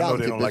like that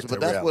reality, Bishop,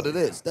 but that's what it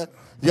is.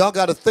 Y'all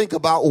got to think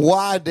about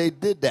why they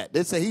did that.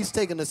 They say he's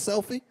taking a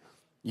selfie.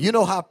 You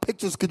know how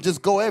pictures could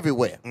just go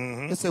everywhere.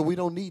 They said, we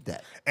don't need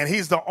that. And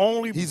he's the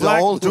only He's black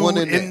the only dude one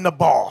in the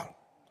bar.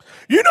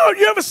 You know,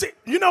 you ever see,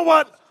 you know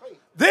what?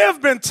 There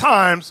have been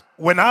times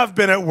when I've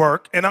been at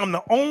work and I'm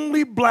the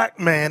only black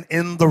man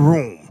in the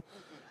room.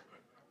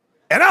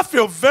 And I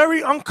feel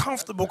very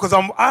uncomfortable because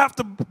I have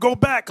to go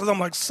back because I'm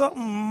like,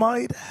 something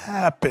might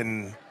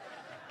happen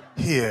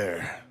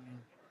here.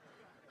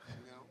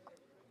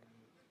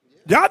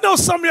 Y'all know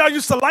some of y'all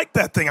used to like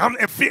that thing.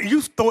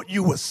 You thought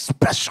you were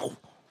special.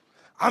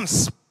 I'm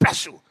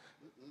special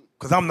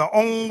because I'm the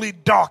only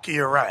darky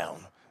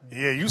around.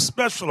 Yeah, you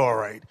special, all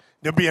right.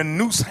 There'll be a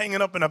noose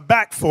hanging up in the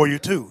back for you,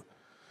 too.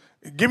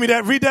 Give me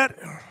that. Read that.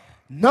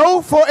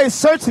 Know for a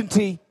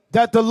certainty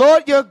that the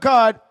Lord your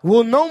God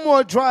will no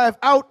more drive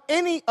out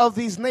any of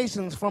these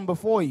nations from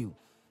before you,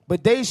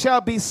 but they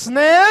shall be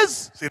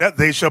snares. See that?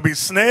 They shall be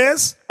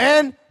snares.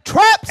 And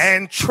traps.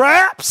 And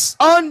traps.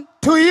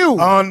 Unto you.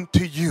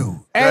 Unto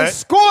you. And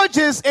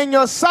scourges in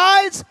your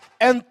sides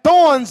and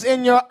thorns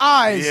in your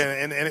eyes.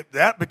 Yeah, and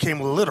that became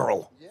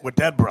literal with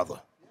that brother.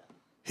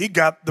 He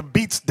got the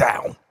beats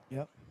down.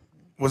 Yep.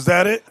 Was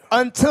that it?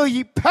 Until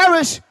ye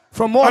perish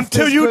from off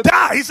until you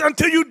die. He said,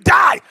 until you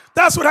die.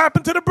 That's what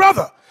happened to the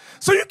brother.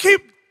 So you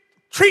keep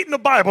treating the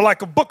Bible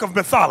like a book of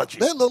mythology.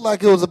 That looked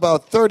like it was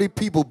about 30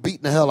 people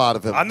beating the hell out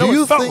of him. I know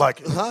it felt like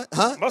it.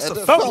 Huh? Must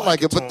have felt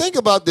like it. But think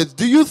about this.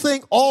 Do you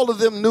think all of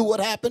them knew what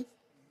happened?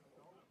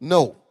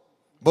 No.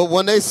 But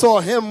when they saw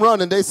him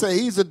running, they say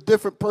he's a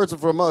different person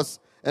from us.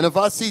 And if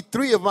I see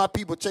 3 of my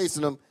people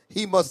chasing him,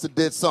 he must have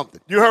did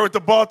something. You heard what the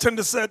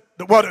bartender said?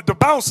 What the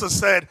bouncer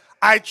said,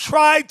 I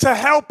tried to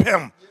help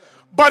him,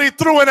 but he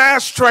threw an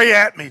ashtray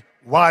at me.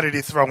 Why did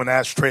he throw an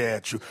ashtray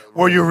at you?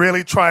 Were you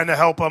really trying to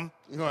help him?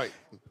 Right.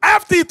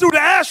 After he threw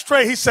the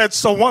ashtray, he said,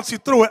 so once he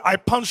threw it, I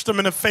punched him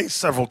in the face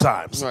several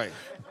times. Right.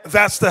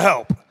 That's the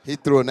help. He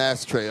threw an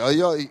ashtray. Oh,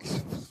 y'all,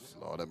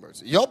 Lord have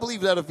mercy. Y'all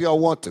believe that if y'all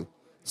want to.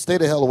 Stay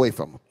the hell away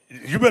from him.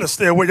 You better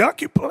stay away. Y'all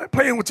keep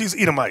playing with these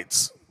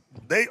Edomites.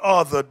 They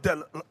are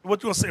the,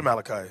 what you want to say,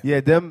 Malachi?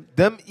 Yeah, them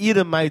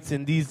Edomites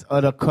in these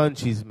other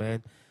countries,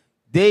 man,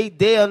 they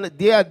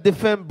are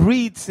different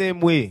breeds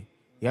same way.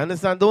 You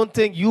understand? Don't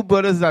think you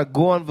brothers that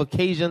go on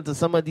vacation to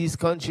some of these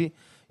countries,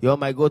 you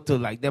might go to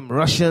like them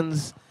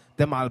Russians,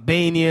 them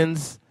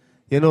Albanians,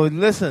 you know,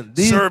 listen.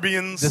 These,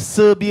 Serbians. The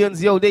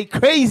Serbians, yo, they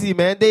crazy,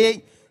 man.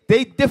 They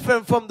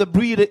different from the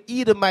breed of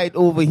Edomite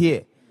over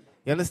here.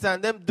 You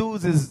understand? Them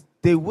dudes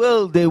they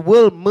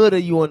will murder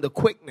you on the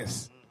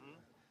quickness.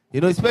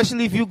 You know,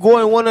 especially if you go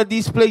in one of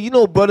these places. You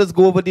know, brothers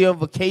go over there on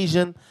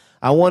vacation.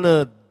 I want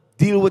to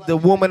deal with the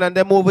woman and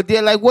them over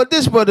there. Like what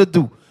this brother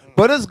do?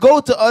 Brothers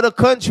go to other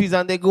countries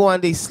and they go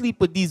and they sleep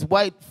with these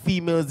white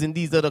females in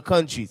these other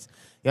countries.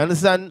 You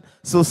understand?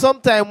 So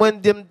sometimes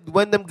when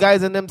them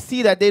guys and them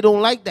see that, they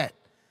don't like that.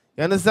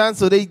 You understand?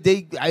 So they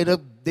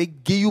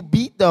give you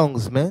beat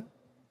downs, man.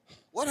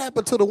 What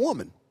happened to the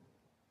woman?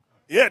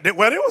 Yeah,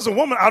 well, there was a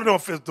woman. I don't know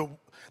if it's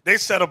they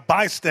said a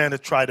bystander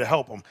tried to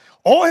help him.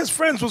 All his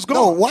friends was gone.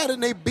 No, why didn't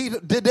they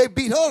did they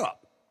beat her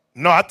up?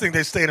 No, I think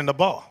they stayed in the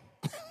bar.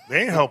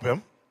 They ain't help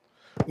him.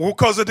 Well,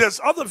 because there's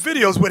other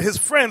videos with his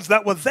friends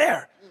that were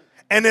there.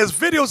 And there's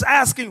videos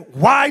asking,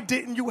 why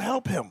didn't you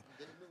help him?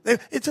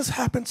 It just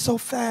happened so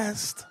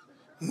fast.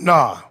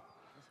 Nah.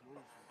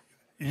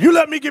 You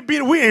let me get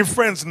beat, we ain't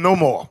friends no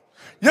more.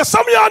 Yeah,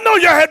 some of y'all know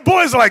y'all had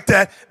boys like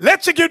that.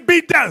 Let you get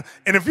beat down.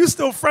 And if you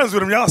still friends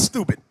with them, y'all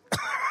stupid.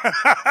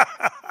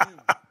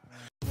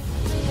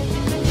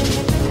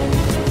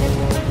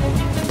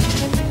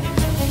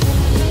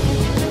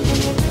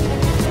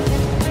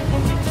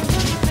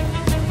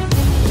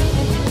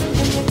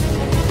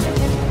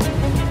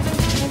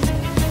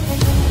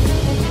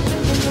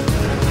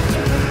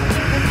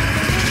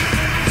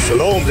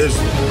 Shalom,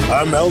 Israel.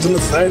 I'm Elder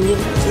Nathaniel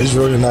of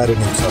Israel United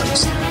in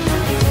Christ.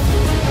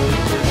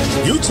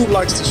 YouTube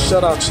likes to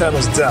shut our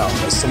channels down,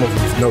 as some of you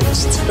have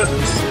noticed,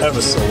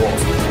 ever so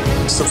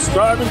often.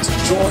 Subscribing to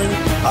join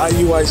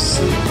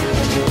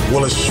IUIC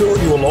will assure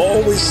you will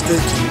always stay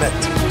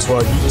connected to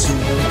our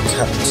YouTube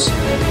accounts.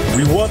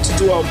 We want to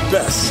do our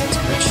best to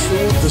make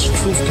sure this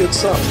truth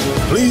gets out.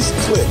 Please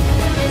click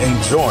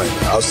and join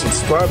our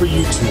subscriber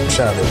YouTube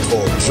channel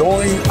called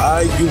Join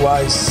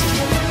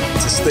IUIC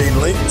to stay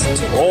linked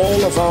to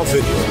all of our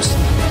videos.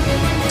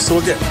 So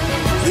again,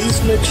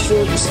 please make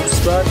sure you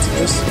subscribe to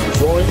this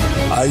Join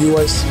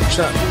IUIC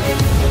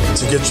channel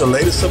to get your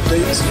latest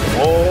updates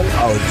from all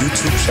our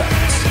YouTube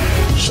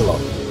channels.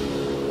 Shalom.